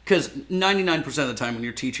 Because 99% of the time when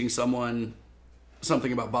you're teaching someone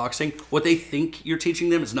something about boxing, what they think you're teaching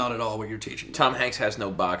them is not at all what you're teaching them. Tom Hanks has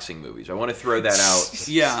no boxing movies. I want to throw that out.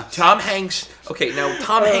 Yeah. Tom Hanks. Okay, now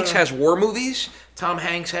Tom Hanks has war movies. Tom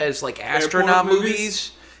Hanks has like astronaut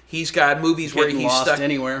movies. He's got movies where Getting he's lost stuck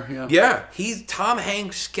anywhere. Yeah. Yeah, Tom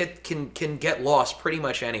Hanks can get lost pretty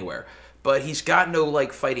much anywhere, but he's got no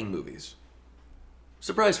like fighting movies.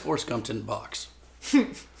 Surprised Forrest Gump didn't box.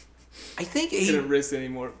 I think He couldn't risk any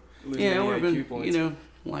more losing Yeah, any or IQ points.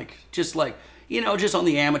 you know, just on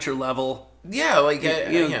the amateur level. yeah, like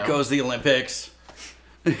You know, goes the Olympics.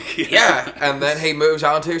 yeah, and then he moves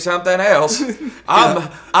on to something else.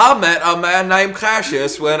 I met a man named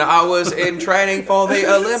Cassius when I was in training for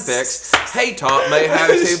the Olympics. He taught me how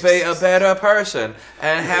to be a better person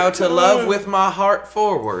and how to love with my heart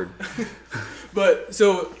forward. But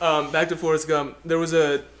so back to Forrest Gump, there was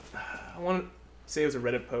I want to say it was a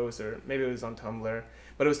Reddit post or maybe it was on Tumblr,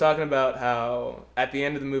 but it was talking about how at the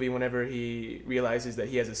end of the movie, whenever he realizes that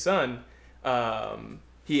he has a son,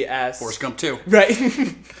 he asks Forrest Gump too. right.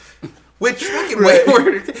 Which fucking way?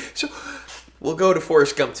 So we'll go to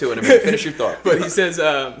Forrest Gump 2 in a minute. Finish your thought. But he says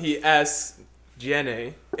he asks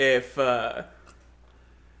Jenny if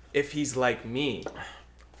he's like me,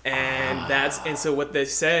 and so what they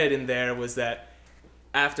said in there was that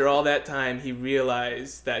after all that time he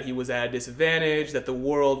realized that he was at a disadvantage, that the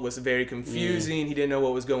world was very confusing, he didn't know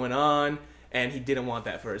what was going on, and he didn't want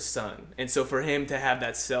that for his son. And so for him to have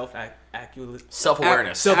that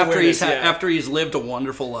Self-awareness. After he's lived a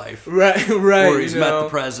wonderful life, right, where he's met the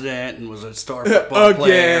president and was a star football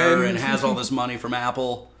player and has all this money from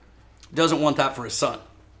Apple, doesn't want that for his son.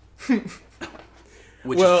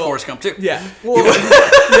 Which is Forrest Gump too. Yeah. Well,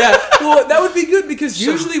 yeah. Well, that would be good because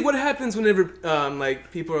usually what happens whenever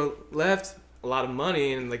like people are left a lot of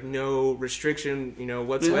money and like no restriction,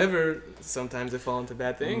 whatsoever, sometimes they fall into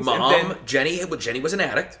bad things. Jenny was an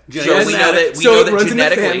addict. We know that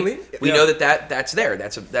genetically, we know that's there.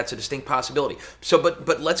 That's a distinct possibility. So,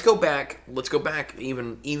 but let's go back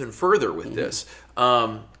even further with this.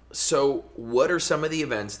 So, what are some of the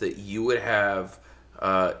events that you would have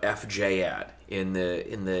FJ at in the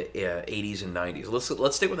 80s and 90s?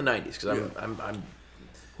 Let's stick with the 90s because I'm.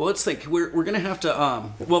 Well, let's think. We're gonna have to.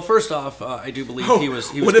 Well, first off, I do believe he was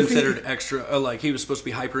considered extra. Like he was supposed to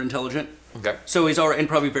be hyper intelligent. Okay. So he's already, and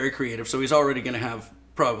probably very creative. So he's already gonna have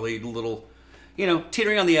probably a little,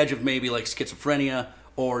 teetering on the edge of maybe like schizophrenia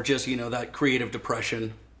or just that creative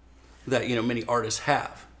depression that many artists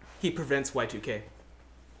have. He prevents Y2K.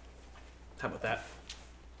 How about that?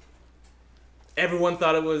 Everyone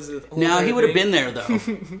thought it was. Now he would have been there though.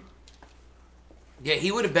 Yeah,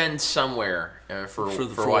 he would have been somewhere for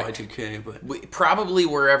Y2K, but probably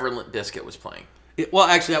wherever Limp Bizkit was playing. Well,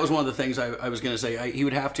 actually, that was one of the things I was going to say. He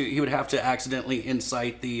would have to accidentally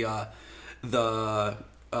incite the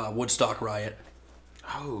Woodstock riot.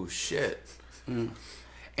 Oh shit! And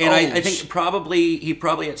I think he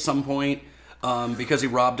probably at some point because he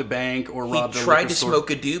robbed a bank or robbed a liquor store. He tried to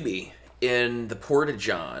smoke a doobie in the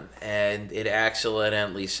Porta-John, and it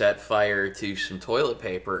accidentally set fire to some toilet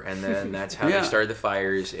paper, and then that's how they started the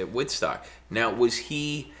fires at Woodstock. Now,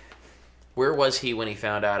 where was he when he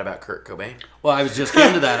found out about Kurt Cobain? Well, I was just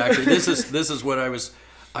getting to that, actually. This is what I was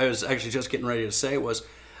actually just getting ready to say was,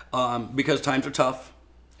 because times are tough,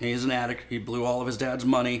 he's an addict, he blew all of his dad's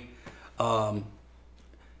money,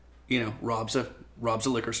 robs a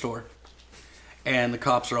liquor store, and the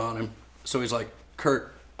cops are on him, so he's like, Kurt,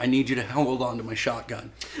 I need you to hold on to my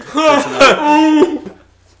shotgun.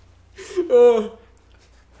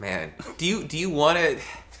 Man, do you want to?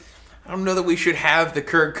 I don't know that we should have the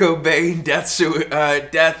Kurt Cobain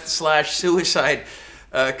death/suicide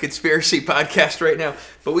conspiracy podcast right now,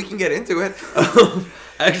 but we can get into it.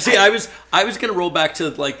 Actually, I was gonna roll back to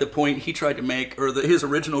like the point he tried to make or his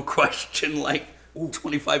original question like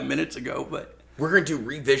 25 minutes ago, but we're gonna do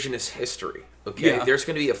revisionist history. Okay, there's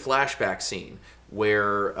gonna be a flashback scene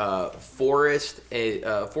where Forrest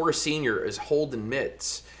Sr. is holding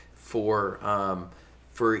mitts for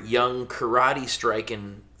young karate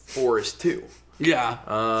striking Forrest 2.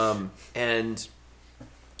 Yeah. And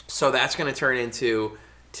so that's going to turn into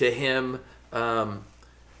him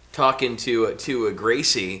talking to a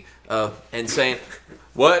Gracie and saying,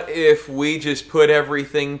 "What if we just put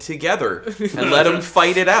everything together and let them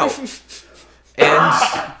fight it out?"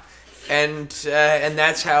 And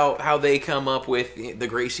that's how they come up with the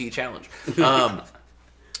Gracie challenge.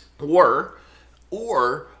 Or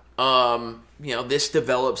this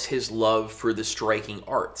develops his love for the striking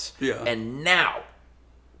arts. Yeah. And now,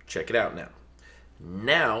 check it out now.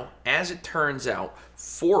 Now, as it turns out,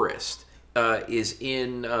 Forrest is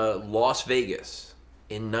in Las Vegas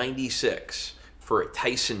in '96 for a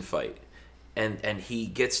Tyson fight. And he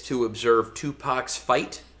gets to observe Tupac's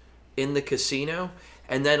fight in the casino.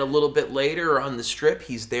 And then a little bit later on the strip,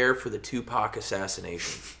 he's there for the Tupac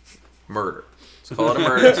assassination. Murder. Let's call it a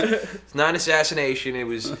murder. It's not an assassination.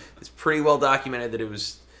 It's pretty well documented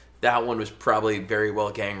that one was probably very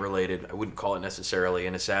well gang related. I wouldn't call it necessarily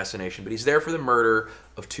an assassination, but he's there for the murder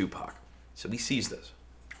of Tupac. So he sees this.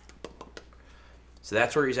 So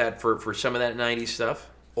that's where he's at for some of that 90s stuff.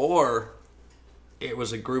 Or it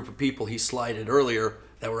was a group of people he slighted earlier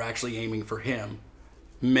that were actually aiming for him,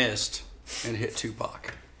 missed, and hit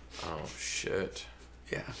Tupac. Oh, shit.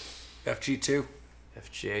 Yeah. FG2.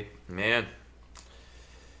 FG8. Man,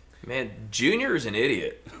 Junior's an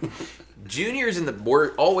idiot. Junior's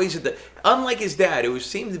always at the... Unlike his dad, who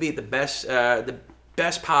seemed to be at the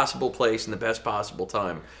best possible place in the best possible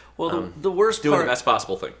time. Well, the worst doing part... the best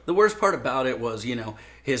possible thing. The worst part about it was,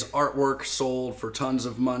 his artwork sold for tons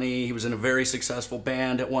of money. He was in a very successful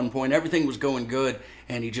band at one point. Everything was going good,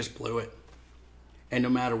 and he just blew it. And no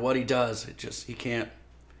matter what he does, he can't.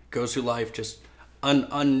 Goes through life just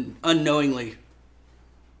unknowingly,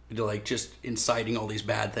 like just inciting all these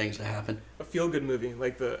bad things to happen. A feel-good movie,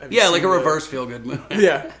 like like a reverse feel-good movie.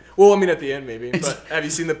 Yeah. Well, I mean, at the end maybe. But have you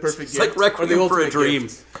seen The Perfect Gift? It's like Requiem for a Dream.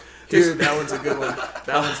 Dude, that one's a good one.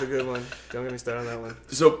 That one's a good one. Don't get me started on that one.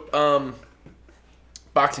 So,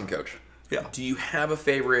 boxing coach. Yeah. Do you have a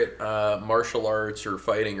favorite martial arts or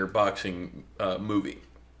fighting or boxing movie?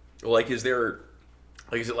 Like, is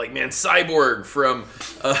it like, man, Cyborg from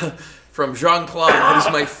Jean-Claude? That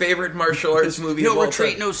is my favorite martial arts movie of No all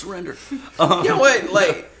retreat, time. no surrender. You know what?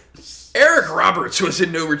 Like, Eric Roberts was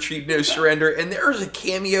in No Retreat, No Surrender, and there was a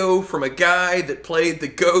cameo from a guy that played the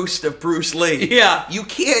ghost of Bruce Lee. Yeah. You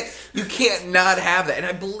can't not have that. And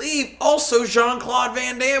I believe also Jean-Claude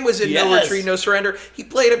Van Damme was in No Yes. Retreat, No Surrender. He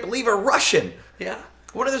played, I believe, a Russian. Yeah.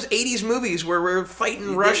 One of those 80s movies where we're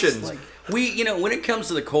fighting Russians. Like, when it comes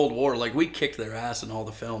to the Cold War, like, we kicked their ass in all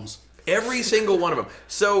the films. Every single one of them.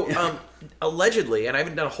 So, allegedly, and I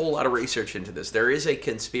haven't done a whole lot of research into this, there is a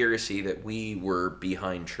conspiracy that we were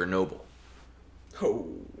behind Chernobyl. Oh.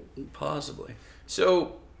 Possibly.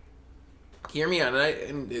 So, hear me out.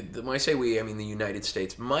 And when I say we, I mean the United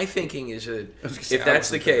States. My thinking is that if that's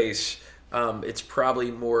the case, it's probably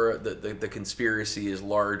more the conspiracy is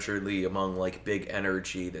largely among like big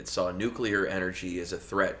energy that saw nuclear energy as a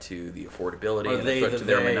threat to the affordability Are and they a threat the to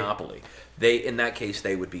their they? monopoly. They, in that case,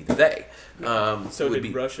 they would be the they. So would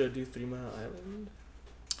did Russia do 3 Mile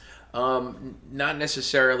Island? Not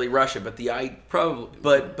necessarily Russia, but Probably.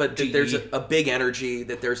 but GE. there's a big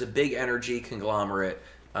energy conglomerate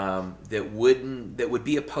that would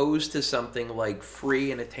be opposed to something like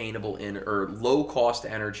free and attainable or low cost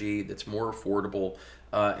energy that's more affordable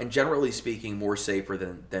and generally speaking more safer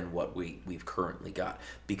than what we've currently got,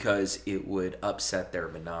 because it would upset their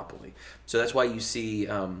monopoly. So that's why you see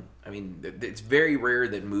it's very rare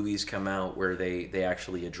that movies come out where they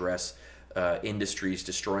actually address industries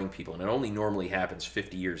destroying people, and it only normally happens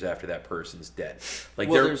 50 years after that person's dead. Like,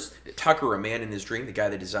 Well, there's Tucker, A Man in His Dream, the guy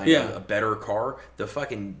that designed Yeah. a better car. The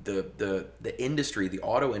fucking the industry, the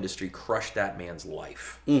auto industry, crushed that man's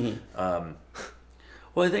life. Well,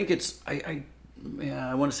 I think it's I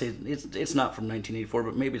want to say it's not from 1984,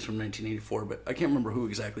 but maybe it's from 1984. But I can't remember who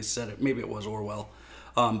exactly said it. Maybe it was Orwell.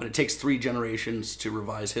 But it takes 3 generations to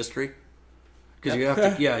revise history, because you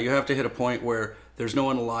have to hit a point where there's no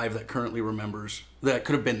one alive that currently remembers that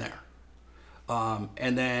could have been there,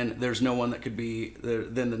 and then there's no one that could be there.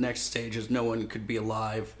 Then the next stage is no one could be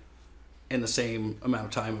alive in the same amount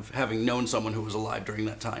of time of having known someone who was alive during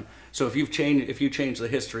that time. So if you change the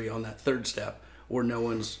history on that 3rd step, where no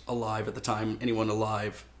one's alive at the time anyone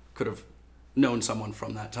alive could have known someone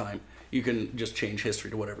from that time, you can just change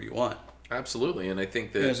history to whatever you want. Absolutely, and I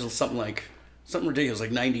think that There's something ridiculous,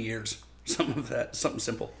 like 90 years, something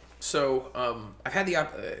simple. so. I've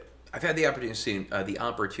had the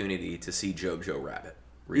opportunity to see Jojo Rabbit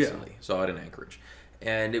recently. Saw it in Anchorage,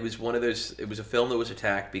 and it was one of those. It was a film that was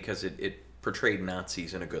attacked because it portrayed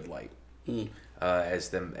Nazis in a good light,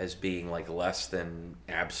 as being like less than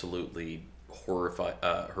absolutely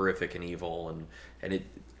horrific and evil, and it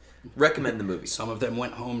recommend the movie. Some of them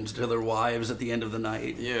went home to their wives at the end of the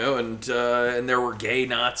night. You know, and there were gay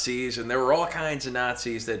Nazis, and there were all kinds of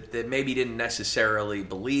Nazis that maybe didn't necessarily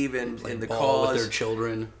believe in the Ball cause. with their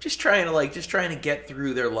children, just trying to get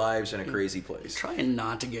through their lives in a crazy place. trying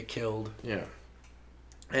not to get killed. Yeah.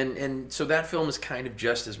 And so that film is kind of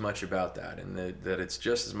just as much about that, and that it's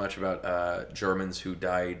just as much about Germans who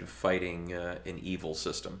died fighting an evil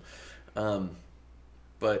system.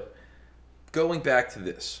 But going back to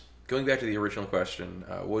the original question,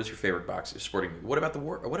 what was your favorite sporting movie? What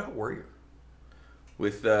about Warrior?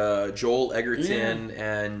 With Joel Egerton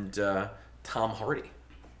and Tom Hardy.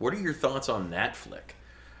 What are your thoughts on that flick?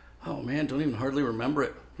 Oh man, don't even hardly remember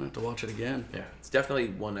it. I have to watch it again. Yeah, it's definitely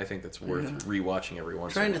one I think that's worth rewatching every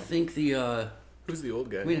once in a while. Trying to think Who's the old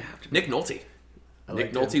guy? Nick Nolte.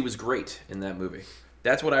 Nick Nolte was great in that movie.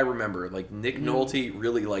 That's what I remember. Like, Nick Nolte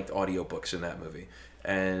really liked audiobooks in that movie,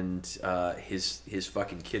 and his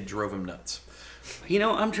fucking kid drove him nuts.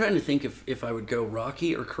 I'm trying to think if I would go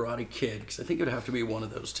Rocky or Karate Kid, because I think it would have to be one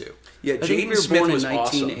of those two. Yeah, I think if Jaden we were Smith born was in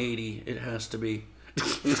awesome. 1980. It has to be.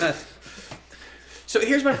 So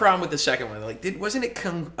here's my problem with the second one. Like, wasn't it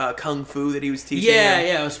kung fu that he was teaching? Yeah, him?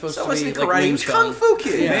 yeah, it was supposed So to wasn't be it like karate? It Wing was Chun. Kung Fu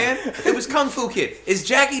Kid, Yeah. man. It was Kung Fu Kid. It's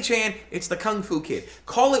Jackie Chan. It's the Kung Fu Kid.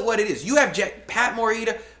 Call it what it is. You have Pat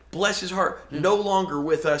Morita, bless his heart, no longer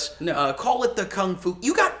with us. No. Call it the Kung Fu.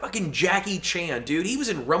 You got fucking Jackie Chan, dude. He was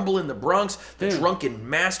in Rumble in the Bronx, The Drunken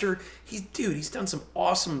Master. He's done some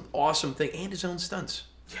awesome thing, and his own stunts.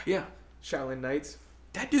 Yeah. Shaolin Knights.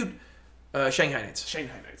 That dude, Shanghai Nights.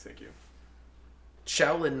 Shanghai Knights, thank you.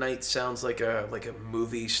 Shaolin Knight sounds like a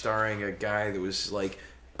movie starring a guy that was like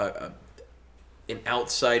an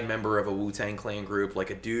outside member of a Wu-Tang Clan group, like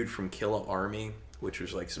a dude from Killa Army, which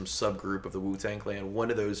was like some subgroup of the Wu-Tang Clan. One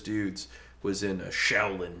of those dudes was in a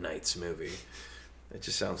Shaolin Knights movie. It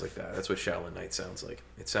just sounds like that. That's what Shaolin Knight sounds like.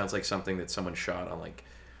 It sounds like something that someone shot on like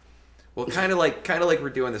Well, kind of like we're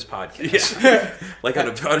doing this podcast, like on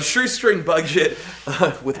a shoestring budget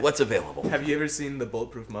with what's available. Have you ever seen The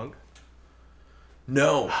Bulletproof Monk?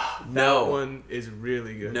 No, That one is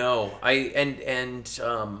really good. no.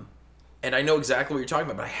 And I know exactly what you're talking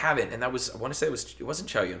about, but I haven't. And that was, I want to say it wasn't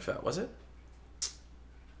Chow Yun-fat, was it?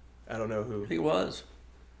 I don't know who. He was.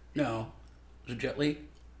 No. Was it Jet Li?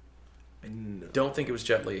 No. Don't think it was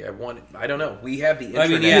Jet Li. I don't know. We have the internet.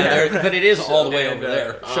 I mean, yeah, but it is all the way And, over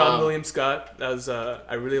there. Sean William Scott. That was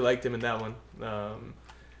I really liked him in that one.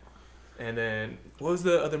 And then what was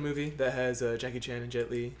the other movie that has Jackie Chan and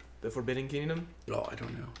Jet Li? The Forbidden Kingdom. Oh, I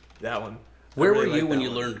don't know. That one. Where I really were you liked when that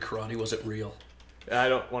you one. learned karate wasn't real? I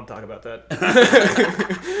don't want to talk about that.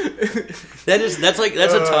 That's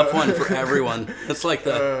a tough one for everyone. That's like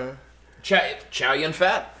the Chow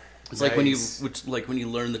Yun-fat. it's like when you Nice. when you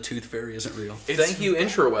learn the tooth fairy isn't real. Thank you,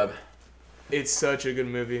 IntroWeb. It's such a good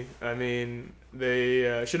movie. I mean,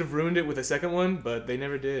 they should have ruined it with a second one, but they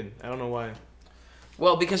never did. I don't know why.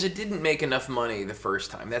 Well, because it didn't make enough money the first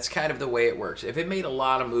time. That's kind of the way it works. If it made a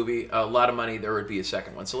lot of money, there would be a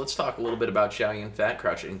second one. So let's talk a little bit about Chow Yun-fat,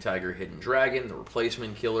 Crouching Tiger, Hidden Dragon, The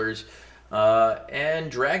Replacement Killers, and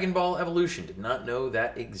Dragon Ball Evolution. Did not know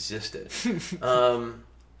that existed.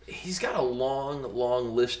 He's got a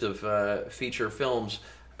long list of feature films,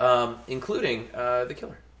 including The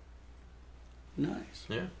Killer. Nice.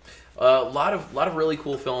 Yeah, a lot of really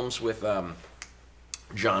cool films with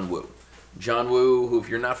John Woo. John Woo, who, if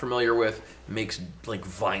you're not familiar with, makes like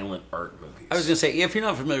violent art movies. I was gonna say, if you're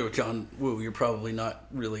not familiar with John Woo, you're probably not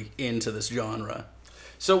really into this genre.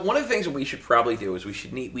 So one of the things that we should probably do is we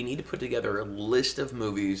need to put together a list of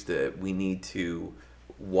movies that we need to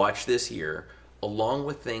watch this year, along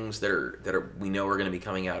with things that are we know are going to be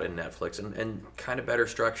coming out in Netflix, and kind of better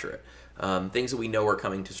structure it. Things that we know are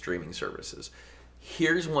coming to streaming services.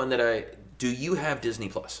 Here's one that do you have Disney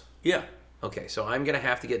Plus? Yeah. Okay, so I'm gonna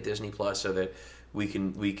have to get Disney Plus so that we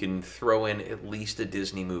can throw in at least a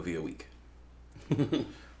Disney movie a week,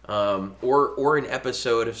 or an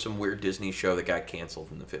episode of some weird Disney show that got canceled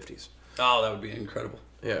in the 50s. Oh, that would be incredible.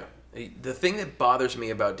 Yeah, the thing that bothers me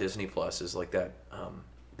about Disney Plus is like that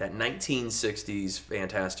 1960s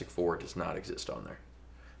Fantastic Four does not exist on there.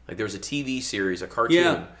 Like there was a TV series, a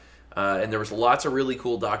cartoon, and there was lots of really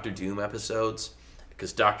cool Doctor Doom episodes.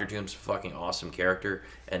 Because Doctor Doom's a fucking awesome character,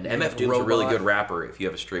 and MF Doom's a really good rapper if you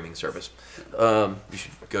have a streaming service. You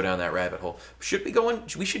should go down that rabbit hole.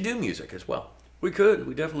 We should do music as well. We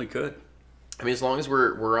definitely could. I mean, as long as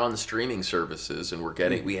we're on the streaming services and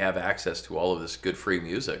we have access to all of this good free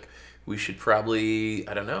music, we should probably,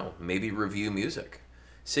 I don't know, maybe review music.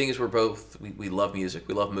 Seeing as we love music,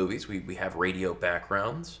 we love movies, we have radio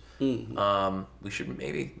backgrounds, we should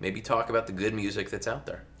maybe talk about the good music that's out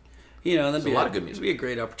there. You know, that'd be a lot of good music. It'd be a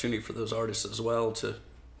great opportunity for those artists as well to,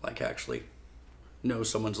 like, actually know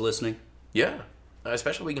someone's listening. Yeah,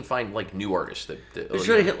 especially we can find like new artists that We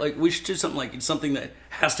should hit we should do something that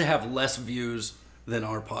has to have less views than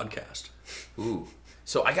our podcast. Ooh,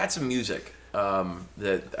 so I got some music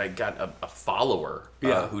that I got a follower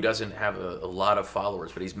who doesn't have a lot of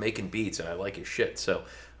followers, but he's making beats and I like his shit. So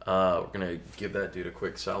we're gonna give that dude a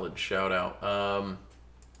quick solid shout out.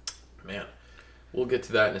 Man. We'll get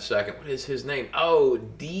to that in a second. What is his name? Oh,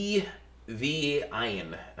 DV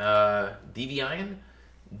Iron. DV Iron?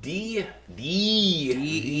 DEVIN.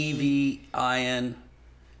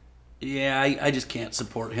 Yeah, I just can't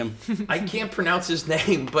support him. I can't pronounce his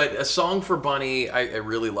name, but A Song for Bunny I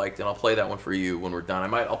really liked, and I'll play that one for you when we're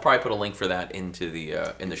done. I'll probably put a link for that into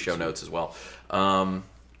the in the show notes as well. So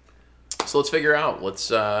let's figure out.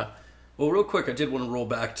 Well, real quick, I did want to roll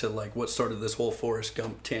back to like what started this whole Forrest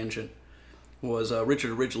Gump tangent. Was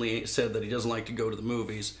Richard originally said that he doesn't like to go to the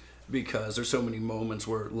movies because there's so many moments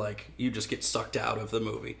where like you just get sucked out of the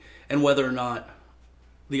movie, and whether or not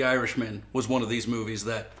The Irishman was one of these movies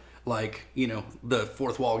that like, you know, the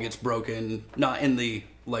fourth wall gets broken, not in the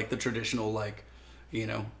like the traditional like, you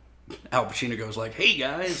know, Al Pacino goes like, "Hey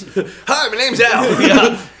guys, hi, my name's Al."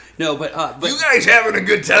 Yeah. No, but you guys having a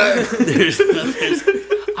good time?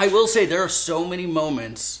 I will say there are so many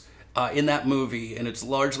moments in that movie, and it's De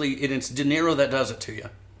Niro that does it to you.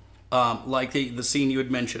 Like the scene you had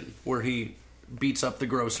mentioned where he beats up the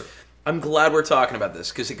grocer. I'm glad we're talking about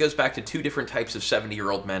this because it goes back to two different types of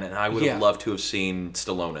 70-year-old men, and I would have loved to have seen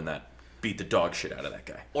Stallone in that beat the dog shit out of that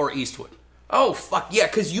guy. Or Eastwood. Oh fuck yeah!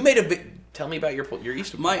 Because you made a big. Tell me about your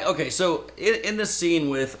Eastwood. Okay, so in this scene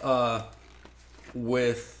with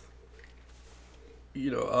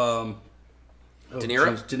you know De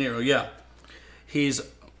Niro. De Niro, yeah, he's.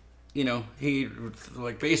 You know, he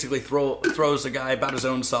like basically throws a guy about his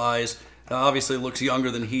own size. Obviously looks younger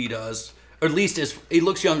than he does. Or at least he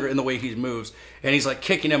looks younger in the way he moves, and he's like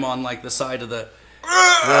kicking him on like the side of the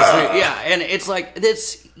yeah, and it's like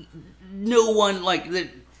that's no one like that.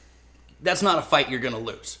 That's not a fight you're gonna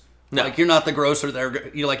lose. No. Like you're not the grocer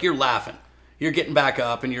there. You're laughing. You're getting back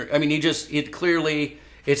up, and clearly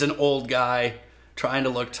it's an old guy trying to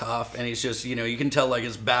look tough, and he's just you can tell like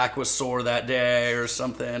his back was sore that day or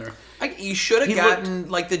something. Or You should have gotten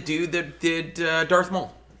like the dude that did Darth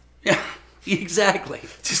Maul. yeah, exactly.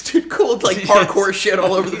 Just dude cool like parkour shit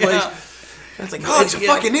all over the place. It's like, oh, he's a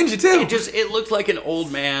fucking ninja too. It looked like an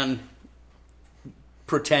old man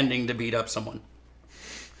pretending to beat up someone.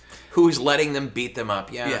 Who's letting them beat them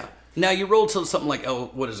up? Yeah. Yeah. Now you roll to something like El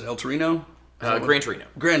Torino? Gran Torino.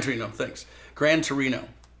 Gran Torino, thanks. Gran Torino.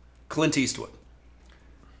 Clint Eastwood.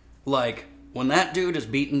 Like, when that dude is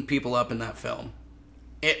beating people up in that film,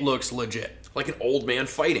 it looks legit. Like an old man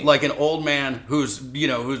fighting. Like an old man who's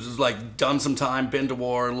like done some time, been to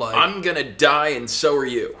war, like I'm gonna die and so are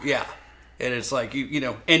you. yeah. And it's like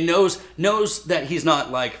and knows that he's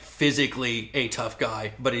not like physically a tough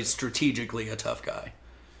guy, but he's strategically a tough guy.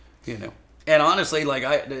 And honestly, like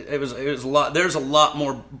it was a lot. There's a lot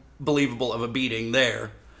more believable of a beating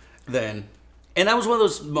there than, and that was one of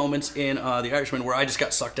those moments in The Irishman where I just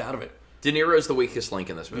got sucked out of it. De Niro's the weakest link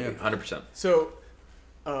in this movie, Yeah. 100%. So,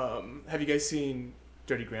 have you guys seen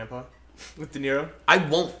Dirty Grandpa with De Niro? I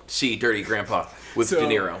won't see Dirty Grandpa with De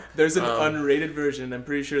Niro. There's an unrated version. I'm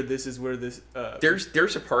pretty sure this is where this.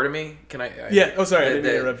 There's a part of me. Can I? Yeah. Oh, sorry. I didn't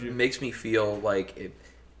that interrupt you. Makes me feel like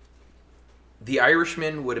The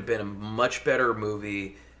Irishman would have been a much better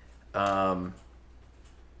movie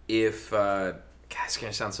if. God, it's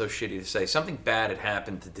gonna sound so shitty to say. Something bad had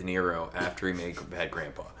happened to De Niro after he made Bad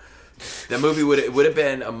Grandpa. That movie would have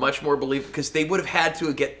been a much more believable because they would have had to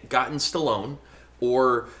have gotten Stallone,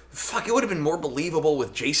 or fuck, it would have been more believable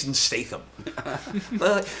with Jason Statham.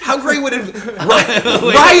 How great would it?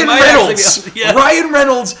 Ryan Reynolds, Ryan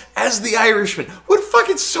Reynolds as the Irishman. What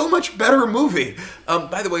fucking so much better movie.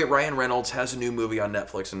 By the way, Ryan Reynolds has a new movie on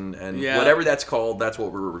Netflix, and whatever that's called, that's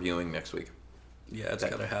what we're reviewing next week. Yeah, it's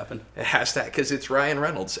gotta happen. It has to, because it's Ryan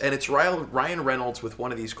Reynolds, and it's Ryan Reynolds with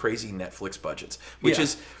one of these crazy Netflix budgets, which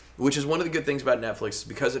is one of the good things about Netflix, is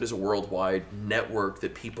because it is a worldwide network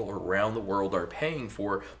that people around the world are paying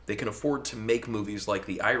for, they can afford to make movies like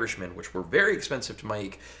The Irishman, which were very expensive to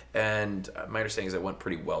make, and my understanding is it went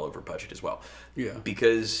pretty well over budget as well. Yeah.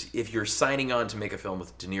 Because if you're signing on to make a film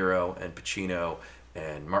with De Niro and Pacino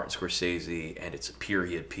and Martin Scorsese, and it's a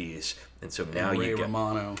period piece, and so now you get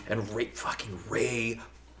Romano. And Ray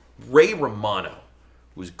Romano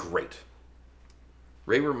was great.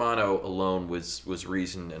 Ray Romano alone was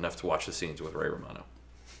reason enough to watch the scenes with Ray Romano.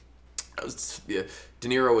 De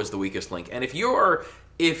Niro is the weakest link. And if you are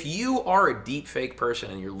a deep fake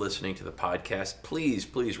person and you're listening to the podcast, please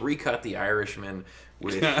recut The Irishman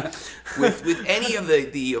with any of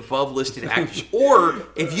the above listed actors. Or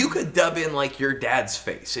if you could dub in like your dad's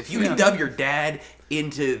face. If you could dub your dad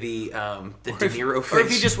into the De Niro face. Or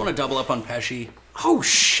if you just want to double up on Pesci. Oh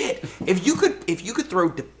shit! If you could throw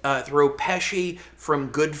Pesci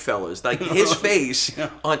from Goodfellas, like his face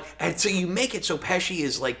on, and so you make it so Pesci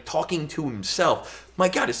is like talking to himself. My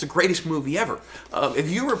God, it's the greatest movie ever. If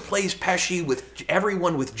you replace Pesci with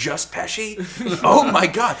everyone with just Pesci, oh my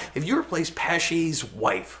God! If you replace Pesci's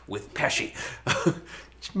wife with Pesci,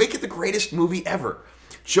 make it the greatest movie ever.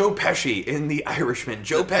 Joe Pesci in The Irishman.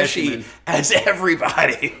 Joe Pesci as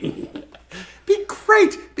everybody. Be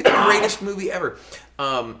great. Be the greatest movie ever.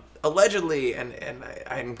 Allegedly, and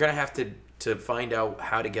I'm going to have to find out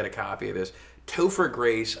how to get a copy of this, Topher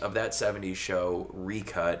Grace of That 70s Show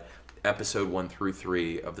recut episode 1 through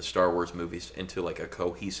 3 of the Star Wars movies into like a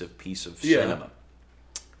cohesive piece of cinema.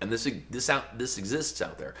 And this exists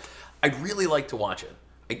out there. I'd really like to watch it.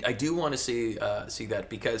 I do want to see that,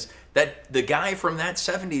 because the guy from That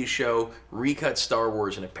 70s Show recut Star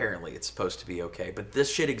Wars, and apparently it's supposed to be okay. But this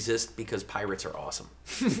shit exists because pirates are awesome.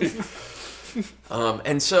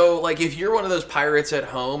 And so, like, if you're one of those pirates at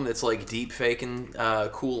home that's like deep faking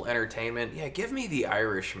cool entertainment, yeah, give me The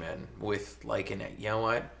Irishman with like you know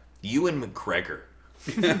what, Ewan McGregor.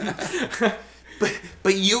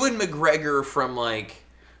 but Ewan McGregor from like.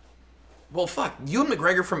 Well, fuck, Ewan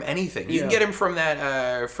McGregor from anything. You can get him from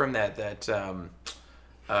that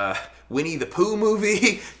Winnie the Pooh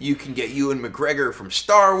movie. You can get Ewan McGregor from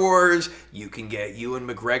Star Wars. You can get Ewan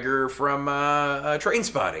McGregor from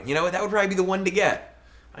Trainspotting. You know what? That would probably be the one to get.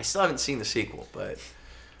 I still haven't seen the sequel, but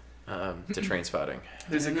to Trainspotting.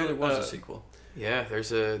 There was a sequel. Yeah,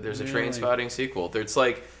 there's a Trainspotting sequel. It's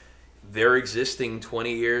like they're existing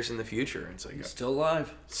 20 years in the future. It's like still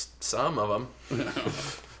alive. Some of them.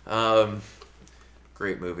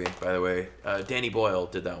 Great movie, by the way. Danny Boyle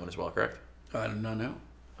did that one as well, correct? I do not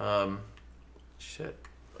know. Shit.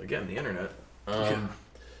 Again, the internet.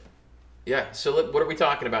 Yeah, so what are we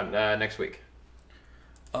talking about next week?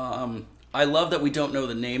 I love that we don't know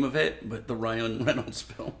the name of it, but the Ryan Reynolds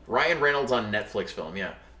film. Ryan Reynolds on Netflix film,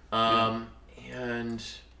 yeah. And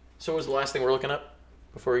so what was the last thing we're looking up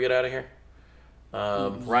before we get out of here?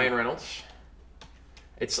 Ryan Reynolds.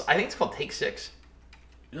 I think it's called Take 6.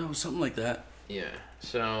 No, something like that. Yeah.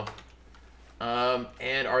 So,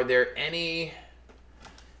 and are there any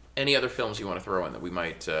other films you want to throw in that we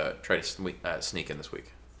might try to sneak in this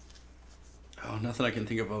week? Oh, nothing I can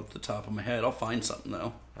think of off the top of my head. I'll find something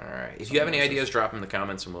though. All right. If you have any ideas, drop them in the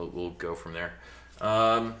comments, and we'll go from there.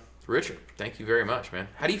 Richard, thank you very much, man.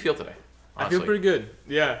 How do you feel today? I Honestly? feel pretty good.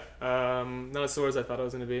 Yeah. Not as sore as I thought I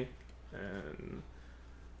was going to be. And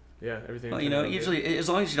yeah, everything. Well, usually as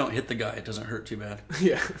long as you don't hit the guy, it doesn't hurt too bad.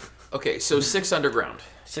 Yeah. Okay, so Six Underground.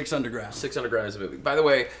 6 Underground. Six Underground is a movie. By the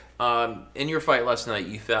way, in your fight last night,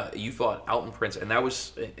 you fought Alton Prince, and that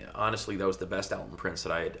was honestly the best Alton Prince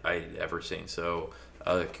that I'd ever seen. So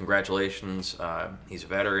congratulations. He's a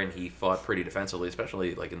veteran. He fought pretty defensively,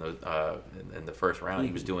 especially like in the first round.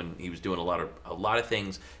 He was doing a lot of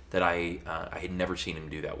things that I had never seen him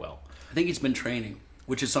do that well. I think he's been training,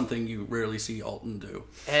 which is something you rarely see Alton do.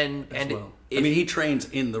 And well. He trains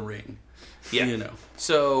in the ring. Yeah.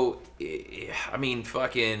 So, I mean,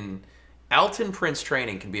 fucking Alton Prince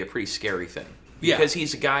training can be a pretty scary thing because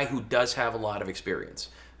he's a guy who does have a lot of experience.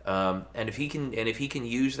 And if he can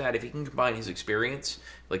use that, if he can combine his experience,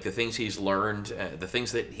 like the things he's learned, the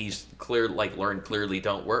things that he's learned clearly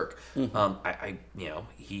don't work.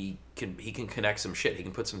 He can connect some shit. He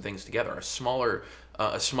can put some things together. A smaller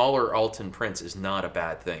Alton Prince is not a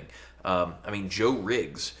bad thing. Joe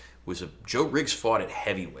Riggs fought at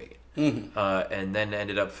heavyweight. And then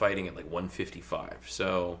ended up fighting at like 155.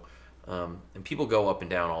 So, and people go up and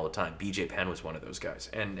down all the time. BJ Penn was one of those guys,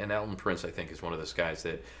 and Alton Prince, I think, is one of those guys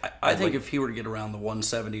that I think if he were to get around the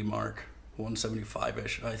 170 mark,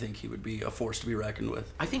 175-ish, I think he would be a force to be reckoned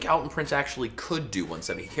with. I think Alton Prince actually could do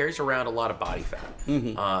 170. He carries around a lot of body fat.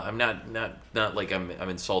 I'm not like I'm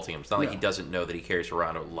insulting him. It's not like he doesn't know that he carries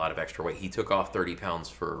around a lot of extra weight. He took off 30 pounds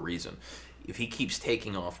for a reason. If he keeps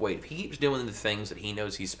taking off weight, if he keeps doing the things that he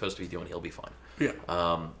knows he's supposed to be doing, he'll be fine. Yeah.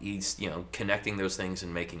 He's connecting those things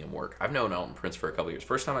and making them work. I've known Alton Prince for a couple of years.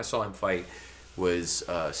 First time I saw him fight was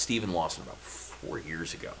Stephen Lawson about 4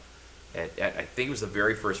 years ago. I think it was the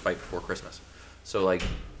very first fight before Christmas. So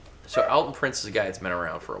Alton Prince is a guy that's been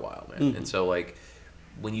around for a while, man. And so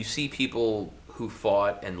when you see people who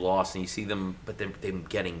fought and lost, and you see them, but them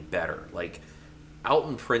getting better, like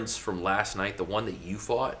Alton Prince from last night, the one that you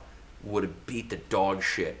fought, would have beat the dog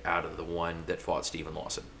shit out of the one that fought Stephen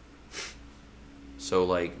Lawson. So,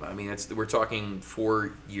 we're talking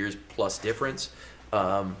 4 years plus difference.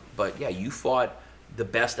 But yeah, you fought the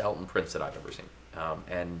best Alton Prince that I've ever seen.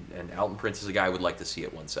 And Alton Prince is a guy I would like to see at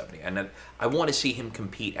 170. And I want to see him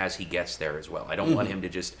compete as he gets there as well. I don't want him to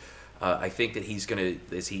just... I think that he's going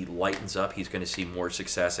to, as he lightens up, he's going to see more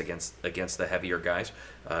success against the heavier guys,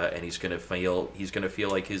 and he's going to feel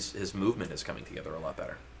like his movement is coming together a lot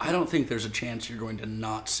better. I don't think there's a chance you're going to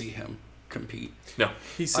not see him compete. No,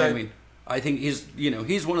 I think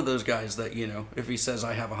he's one of those guys that if he says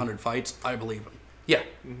I have 100 fights, I believe him. Yeah,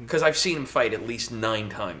 because I've seen him fight at least 9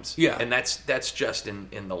 times. Yeah, and that's just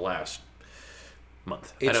in the last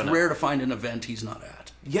month. It's rare to find an event he's not at.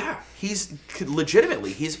 Yeah, he's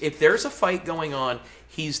legitimately. If there's a fight going on,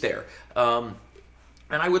 he's there. And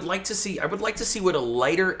I would like to see what a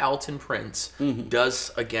lighter Alton Prince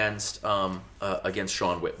does against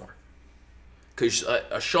Sean Whitmore. Because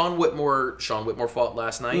Sean Whitmore fought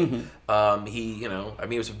last night. It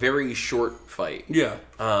was a very short fight. Yeah.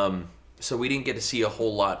 So we didn't get to see a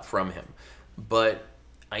whole lot from him, but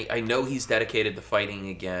I know he's dedicated to fighting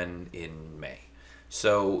again in May.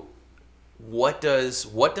 So. What does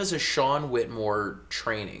a Sean Whitmore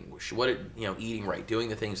training, eating right, doing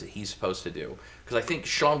the things that he's supposed to do? Because I think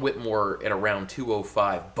Sean Whitmore at around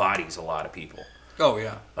 205 bodies a lot of people. Oh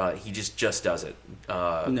yeah. He just does it.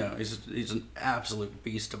 No, he's an absolute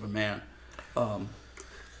beast of a man.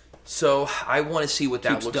 So I want to see what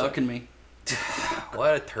that looks like. Keeps ducking me.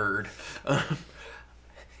 What a turd.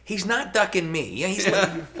 He's not ducking me. Yeah,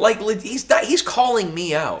 he's calling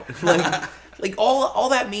me out. All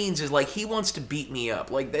that means is he wants to beat me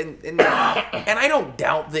up. And I don't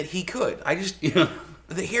doubt that he could.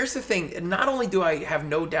 Here's the thing. Not only do I have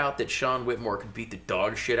no doubt that Sean Whitmore could beat the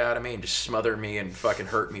dog shit out of me and just smother me and fucking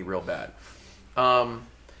hurt me real bad.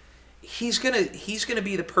 he's gonna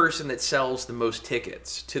be the person that sells the most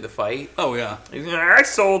tickets to the fight. Oh yeah. I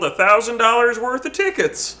sold $1,000 worth of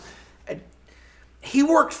tickets. And he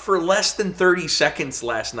worked for less than 30 seconds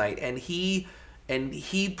last night, and he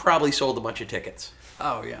probably sold a bunch of tickets.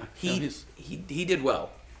 Oh yeah. He did well.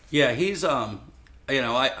 Yeah, he's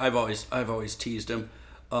I've always teased him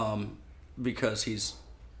because he's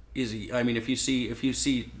easy. I mean, if you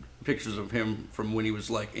see pictures of him from when he was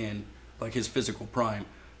like in like his physical prime,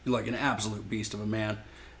 he's like an absolute beast of a man.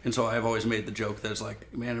 And so I've always made the joke that it's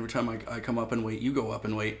like, man, every time I come up in weight, you go up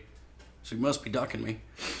in weight. So you must be ducking me.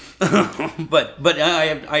 but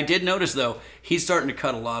I did notice though, he's starting to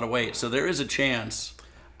cut a lot of weight. So there is a chance.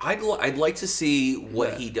 I'd like to see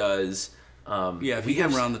what he does. If he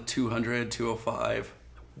comes around the 200, 205.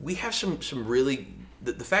 We have some really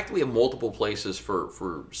the fact that we have multiple places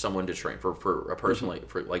for someone to train for a person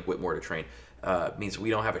like Whitmore to train means we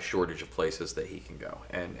don't have a shortage of places that he can go.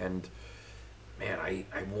 And man, I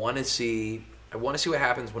want to see what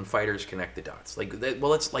happens when fighters connect the dots.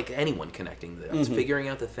 It's like anyone connecting the dots, figuring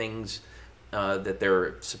out the things that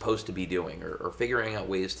they're supposed to be doing, or figuring out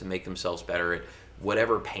ways to make themselves better at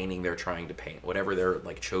whatever painting they're trying to paint, whatever their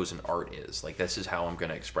like chosen art is. Like, this is how I'm going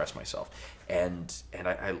to express myself. And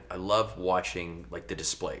I love watching like the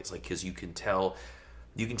displays, like, because you can tell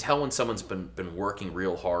when someone's been working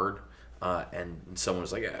real hard, and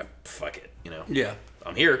someone's like, fuck it, Yeah.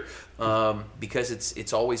 I'm here, because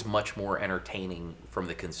it's always much more entertaining from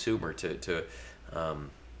the consumer to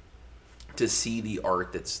see the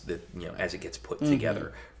art that as it gets put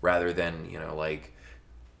together, rather than like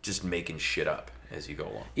just making shit up as you go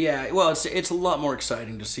along. Yeah, well, it's a lot more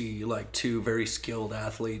exciting to see like two very skilled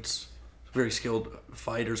athletes, very skilled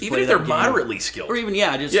fighters, even play if they're that game. moderately skilled, or even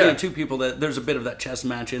two people that there's a bit of that chess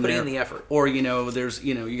match in putting there, in the effort, or there's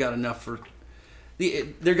you got enough for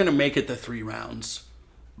they're gonna make it the 3 rounds,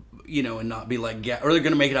 and not be like or they're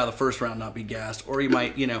gonna make it out of the first round, not be gassed, or you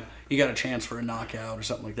might you got a chance for a knockout or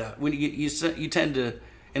something like that. When you tend to,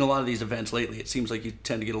 in a lot of these events lately, it seems like you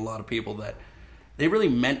tend to get a lot of people that they really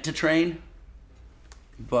meant to train,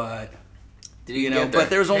 but but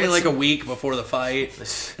there's only like a week before the fight.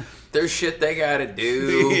 There's shit they gotta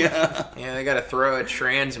do. Yeah, they gotta throw a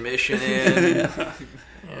transmission in.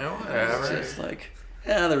 Whatever. It's just like,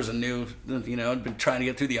 there was a new, I'd been trying to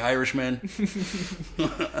get through The Irishman.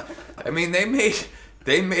 I mean, they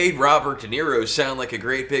made Robert De Niro sound like a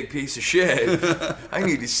great big piece of shit. I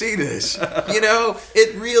need to see this.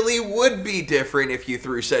 It really would be different if you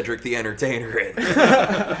threw Cedric the Entertainer in.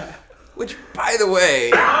 Which, by the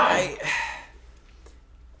way,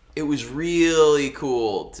 it was really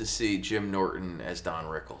cool to see Jim Norton as Don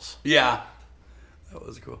Rickles. Yeah, that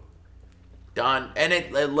was cool. And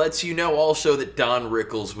it lets you know also that Don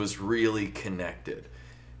Rickles was really connected.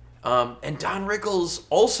 And Don Rickles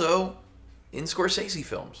also in Scorsese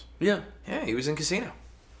films. Yeah. Yeah, he was in Casino.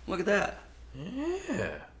 Look at that.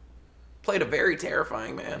 Yeah. Played a very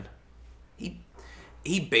terrifying man.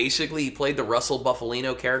 He basically played the Russell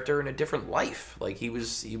Buffalino character in a different life. Like, he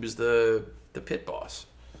was the pit boss.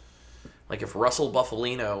 Like, if Russell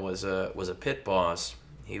Buffalino was a pit boss,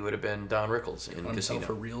 he would have been Don Rickles in Casino. Himself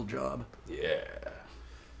a real job. Yeah.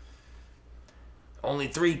 Only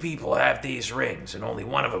 3 people have these rings, and only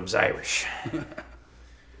one of them's Irish.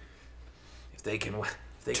 If they can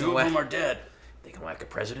 2 of them are dead. They can whack a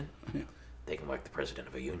president. Yeah. They can whack the president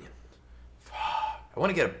of a union. I want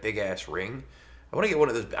to get a big ass ring. I want to get one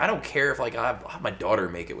of those. I don't care if I'll have my daughter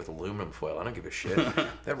make it with aluminum foil. I don't give a shit.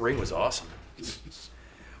 That ring was awesome.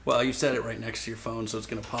 Well, you set it right next to your phone, so it's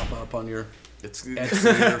gonna pop up on your.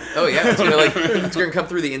 Oh yeah, it's gonna come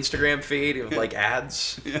through the Instagram feed of like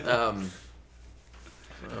ads. Yeah.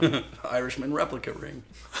 Irishman replica ring.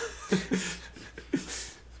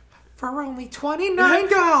 For only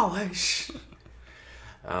 $29.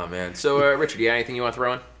 Oh man. So Richard, do you have anything you want to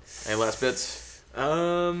throw in? Any last bits? Do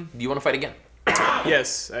you want to fight again?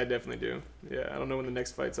 Yes, I definitely do. Yeah, I don't know when the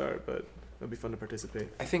next fights are, but it'll be fun to participate.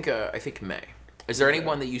 I think May. Is there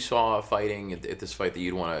anyone that you saw fighting at this fight that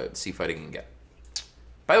you'd want to see fighting again?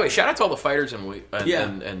 By the way, shout out to all the fighters and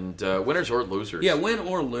winners or losers. Yeah, win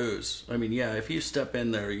or lose. I mean, if you step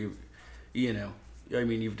in there, you've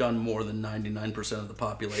done more than 99% of the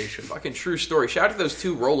population. Fucking true story. Shout out to those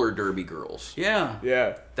 2 roller derby girls. Yeah.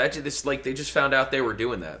 Yeah. They just found out they were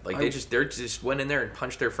doing that. Like, they just went in there and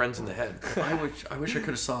punched their friends in the head. I wish I could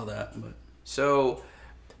have saw that. But so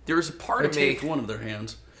there was a part of me. Taped one of their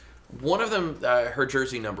hands. One of them, her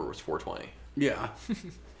jersey number was 420. Yeah.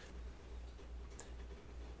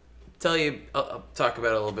 I'll talk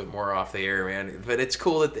about it a little bit more off the air, man. But it's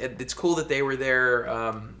cool that they were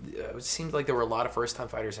there. it seemed like there were a lot of first-time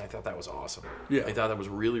fighters, and I thought that was awesome. Yeah. I thought that was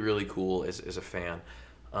really, really cool as a fan.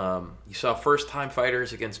 You saw first-time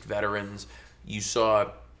fighters against veterans. You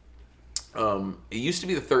saw, it used to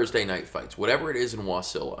be the Thursday night fights. Whatever it is in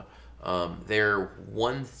Wasilla, they're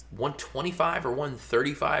 125 or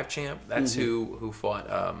 135 champ. That's who fought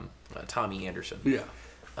Tommy Anderson. Yeah.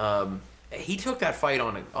 He took that fight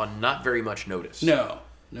on not very much notice. No,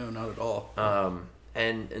 not at all.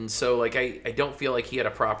 And so, like, I don't feel like he had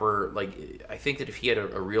a proper, like, I think that if he had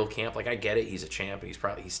a real camp, like, I get it, he's a champ,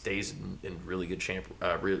 he stays in really good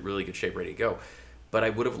really good shape, ready to go. But I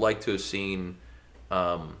would have liked to have seen,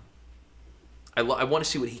 I want to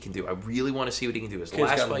see what he can do. I really want to see what he can do. He's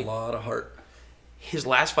got a lot of heart. His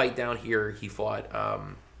last fight down here, he fought, I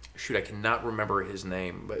cannot remember his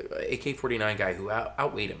name, but AK-49 guy who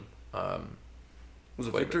outweighed him. Was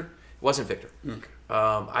it Victor? It wasn't Victor. Okay.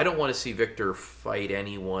 I don't want to see Victor fight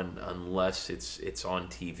anyone unless it's on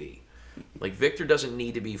TV. Like, Victor doesn't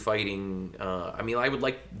need to be fighting.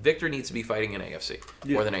 Victor needs to be fighting in AFC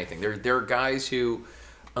more than anything. There are guys who,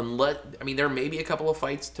 there may be a couple of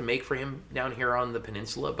fights to make for him down here on the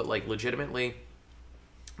peninsula, but, like, legitimately,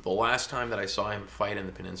 the last time that I saw him fight in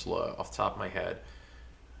the peninsula, off the top of my head,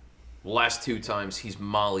 the last 2 times he's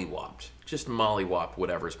mollywopped. Just mollywopped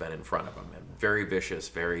whatever's been in front of him. And very vicious,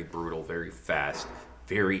 very brutal, very fast,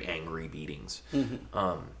 very angry beatings.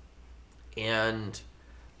 And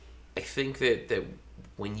I think that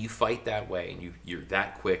when you fight that way and you're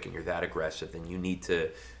that quick and you're that aggressive, then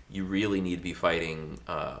you really need to be fighting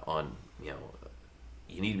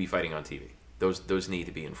you need to be fighting on TV. Those need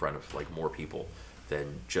to be in front of, like, more people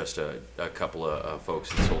than just a couple of folks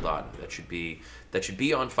in Soldotna. That should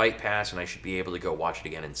be on Fight Pass, and I should be able to go watch it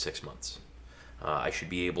again in 6 months. I should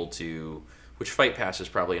be able to, which Fight Pass is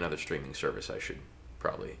probably another streaming service I should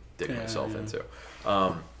probably dig myself into.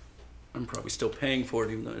 I'm probably still paying for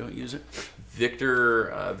it even though I don't use it.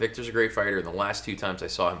 Victor's a great fighter, and the last 2 times I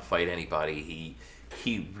saw him fight anybody,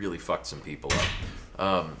 he really fucked some people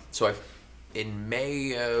up. In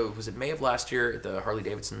May, was it May of last year at the Harley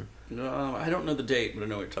Davidson? I don't know the date, but I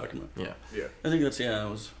know what you're talking about. Yeah. I think that's, it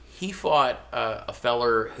was... He fought a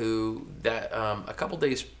feller who a couple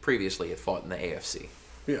days previously had fought in the AFC.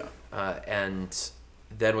 Yeah. And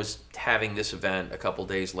then was having this event a couple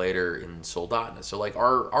days later in Soldotna. So, like,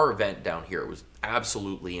 our event down here was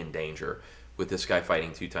absolutely in danger with this guy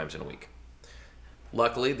fighting 2 times in a week.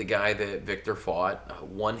 Luckily, the guy that Victor fought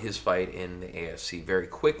won his fight in the AFC very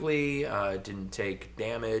quickly, didn't take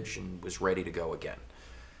damage, and was ready to go again.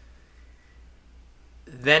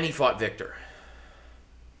 Then he fought Victor.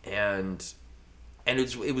 And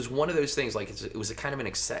it was one of those things, like, it was a kind of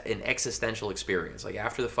an existential experience. Like,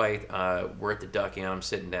 after the fight, we're at the Duck Inn, I'm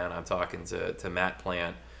sitting down, I'm talking to Matt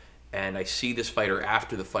Plant, and I see this fighter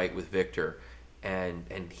after the fight with Victor,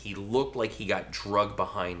 and he looked like he got drugged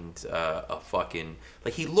behind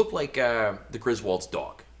he looked like the Griswold's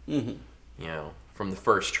dog, from the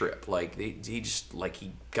first trip. Like,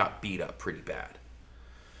 he got beat up pretty bad.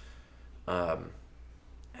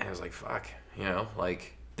 And I was like, fuck,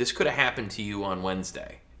 like, this could have happened to you on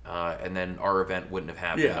Wednesday, and then our event wouldn't have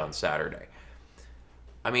happened on Saturday.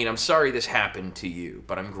 I mean, I'm sorry this happened to you,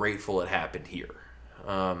 but I'm grateful it happened here.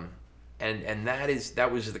 And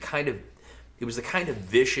that was the kind of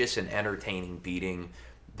vicious and entertaining beating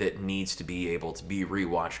that needs to be able to be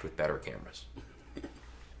rewatched with better cameras.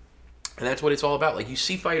 And that's what it's all about. Like, you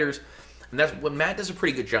see fighters, and that's what Matt does a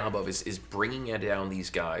pretty good job of, is bringing down these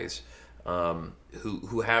guys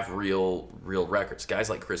who have real records. Guys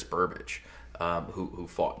like Chris Burbage, who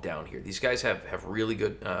fought down here. These guys have really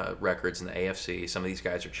good records in the AFC. Some of these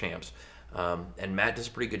guys are champs. And Matt does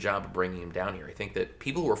a pretty good job of bringing them down here. I think that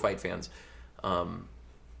people who are fight fans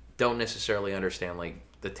don't necessarily understand, like,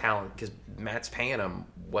 the talent, because Matt's paying them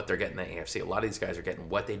what they're getting in the AFC. A lot of these guys are getting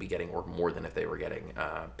what they'd be getting or more than if they were getting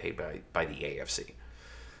paid by the AFC.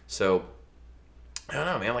 So, I don't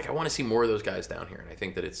know, man. Like, I want to see more of those guys down here, and I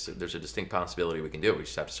think that there's a distinct possibility we can do it. We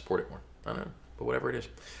just have to support it more. I don't know, but whatever it is.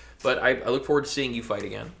 But I look forward to seeing you fight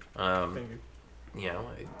again. Thank you.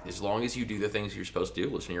 As long as you do the things you're supposed to do,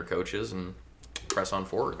 listen to your coaches, and press on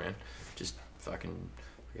forward, man. Just fucking,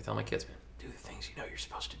 I tell my kids, man, do the things you know you're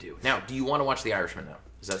supposed to do. Now, do you want to watch The Irishman now?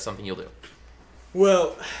 Is that something you'll do?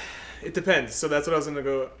 Well, it depends. So that's what I was going to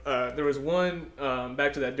go. There was one,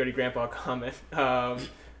 back to that Dirty Grandpa comment.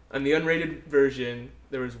 On the unrated version,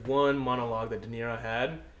 there was one monologue that De Niro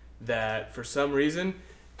had that, for some reason,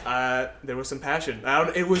 there was some passion.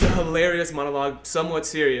 It was a hilarious monologue, somewhat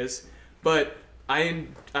serious, but I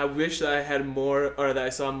wish that I had more, or that I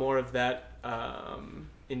saw more of that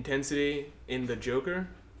intensity in the Joker,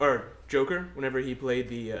 whenever he played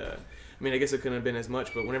the I mean, I guess it couldn't have been as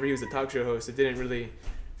much, but whenever he was the talk show host, it didn't really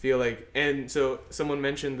feel like. And so someone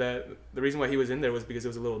mentioned that the reason why he was in there was because it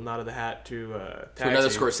was a little nod of the hat to Taxi. To another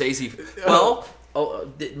Scorsese. Well,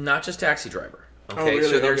 not just Taxi Driver. Okay,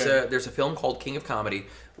 really? So there's a film called King of Comedy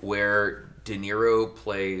where De Niro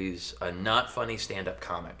plays a not funny stand-up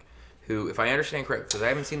comic who, if I understand correctly, because I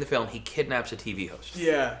haven't seen the film, he kidnaps a TV host.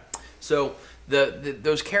 Yeah. So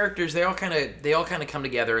those characters, they all kind of come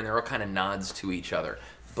together, and they're all kind of nods to each other.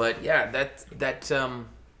 But yeah,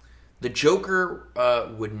 the Joker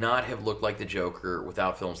would not have looked like the Joker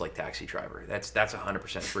without films like Taxi Driver. That's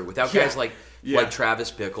 100% true. Without guys like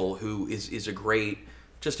Travis Bickle, who is a great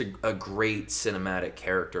cinematic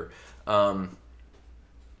character.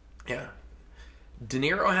 Yeah, De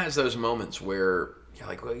Niro has those moments where you're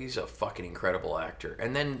like, well, he's a fucking incredible actor,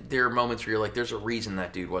 and then there are moments where you're like, there's a reason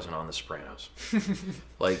that dude wasn't on The Sopranos,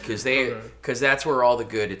 like because that's where all the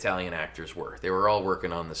good Italian actors were. They were all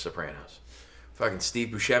working on The Sopranos. Fucking Steve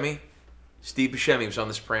Buscemi was on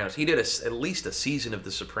The Sopranos. He did at least a season of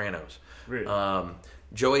The Sopranos. Really?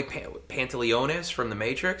 Joey Pantoliano from The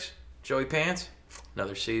Matrix. Joey Pants,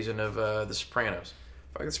 another season of The Sopranos.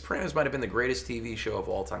 Fucking The Sopranos might have been the greatest TV show of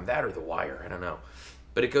all time. That or The Wire, I don't know.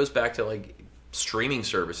 But it goes back to like streaming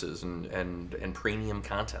services and premium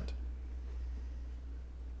content.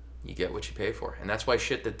 You get what you pay for. And that's why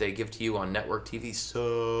shit that they give to you on network TV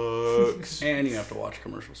sucks. And you have to watch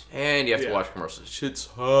commercials. To watch commercials. Shit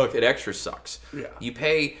sucks. It extra sucks. Yeah. You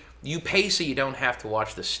pay so you don't have to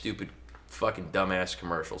watch the stupid fucking dumbass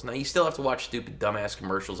commercials. Now, you still have to watch stupid dumbass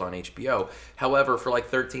commercials on HBO. However, for like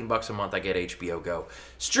 $13 a month, I get HBO Go.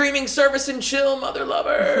 Streaming service and chill, mother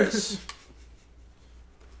lovers.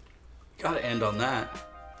 Gotta end on that.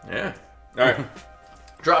 Yeah. All right.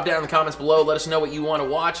 Drop down in the comments below. Let us know what you want to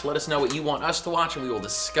watch. Let us know what you want us to watch, and we will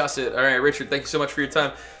discuss it. All right, Richard, thank you so much for your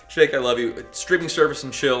time. Jake, I love you. Streaming service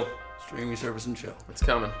and chill. Streaming service and chill. It's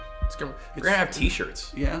coming. We're going to have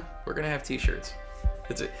T-shirts. Yeah? We're going to have T-shirts.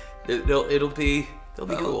 They'll be cool.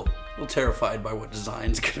 A little terrified by what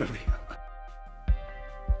design's going to be.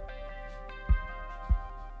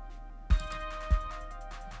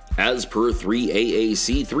 As per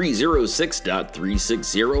 3AAC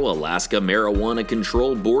 306.360 Alaska Marijuana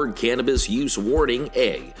Control Board Cannabis Use Warning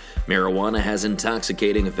A. Marijuana has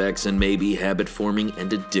intoxicating effects and may be habit-forming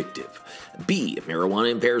and addictive. B. Marijuana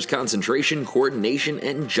impairs concentration, coordination,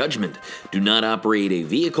 and judgment. Do not operate a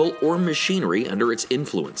vehicle or machinery under its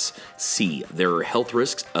influence. C. There are health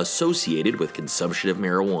risks associated with consumption of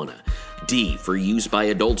marijuana. D. For use by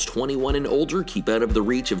adults 21 and older, keep out of the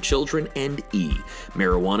reach of children. And E.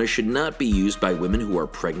 Marijuana should not be used by women who are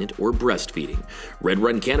pregnant or breastfeeding. Red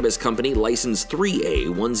Run Cannabis Company, License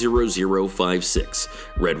 3A10056.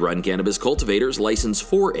 Red Run Cannabis Cultivators, License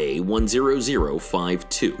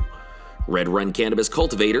 4A10052. Red Run Cannabis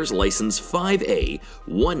Cultivators, License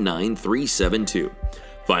 5A19372.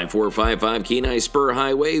 5455 Kenai Spur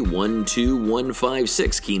Highway,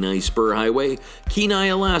 12156 Kenai Spur Highway, Kenai,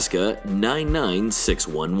 Alaska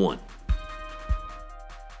 99611.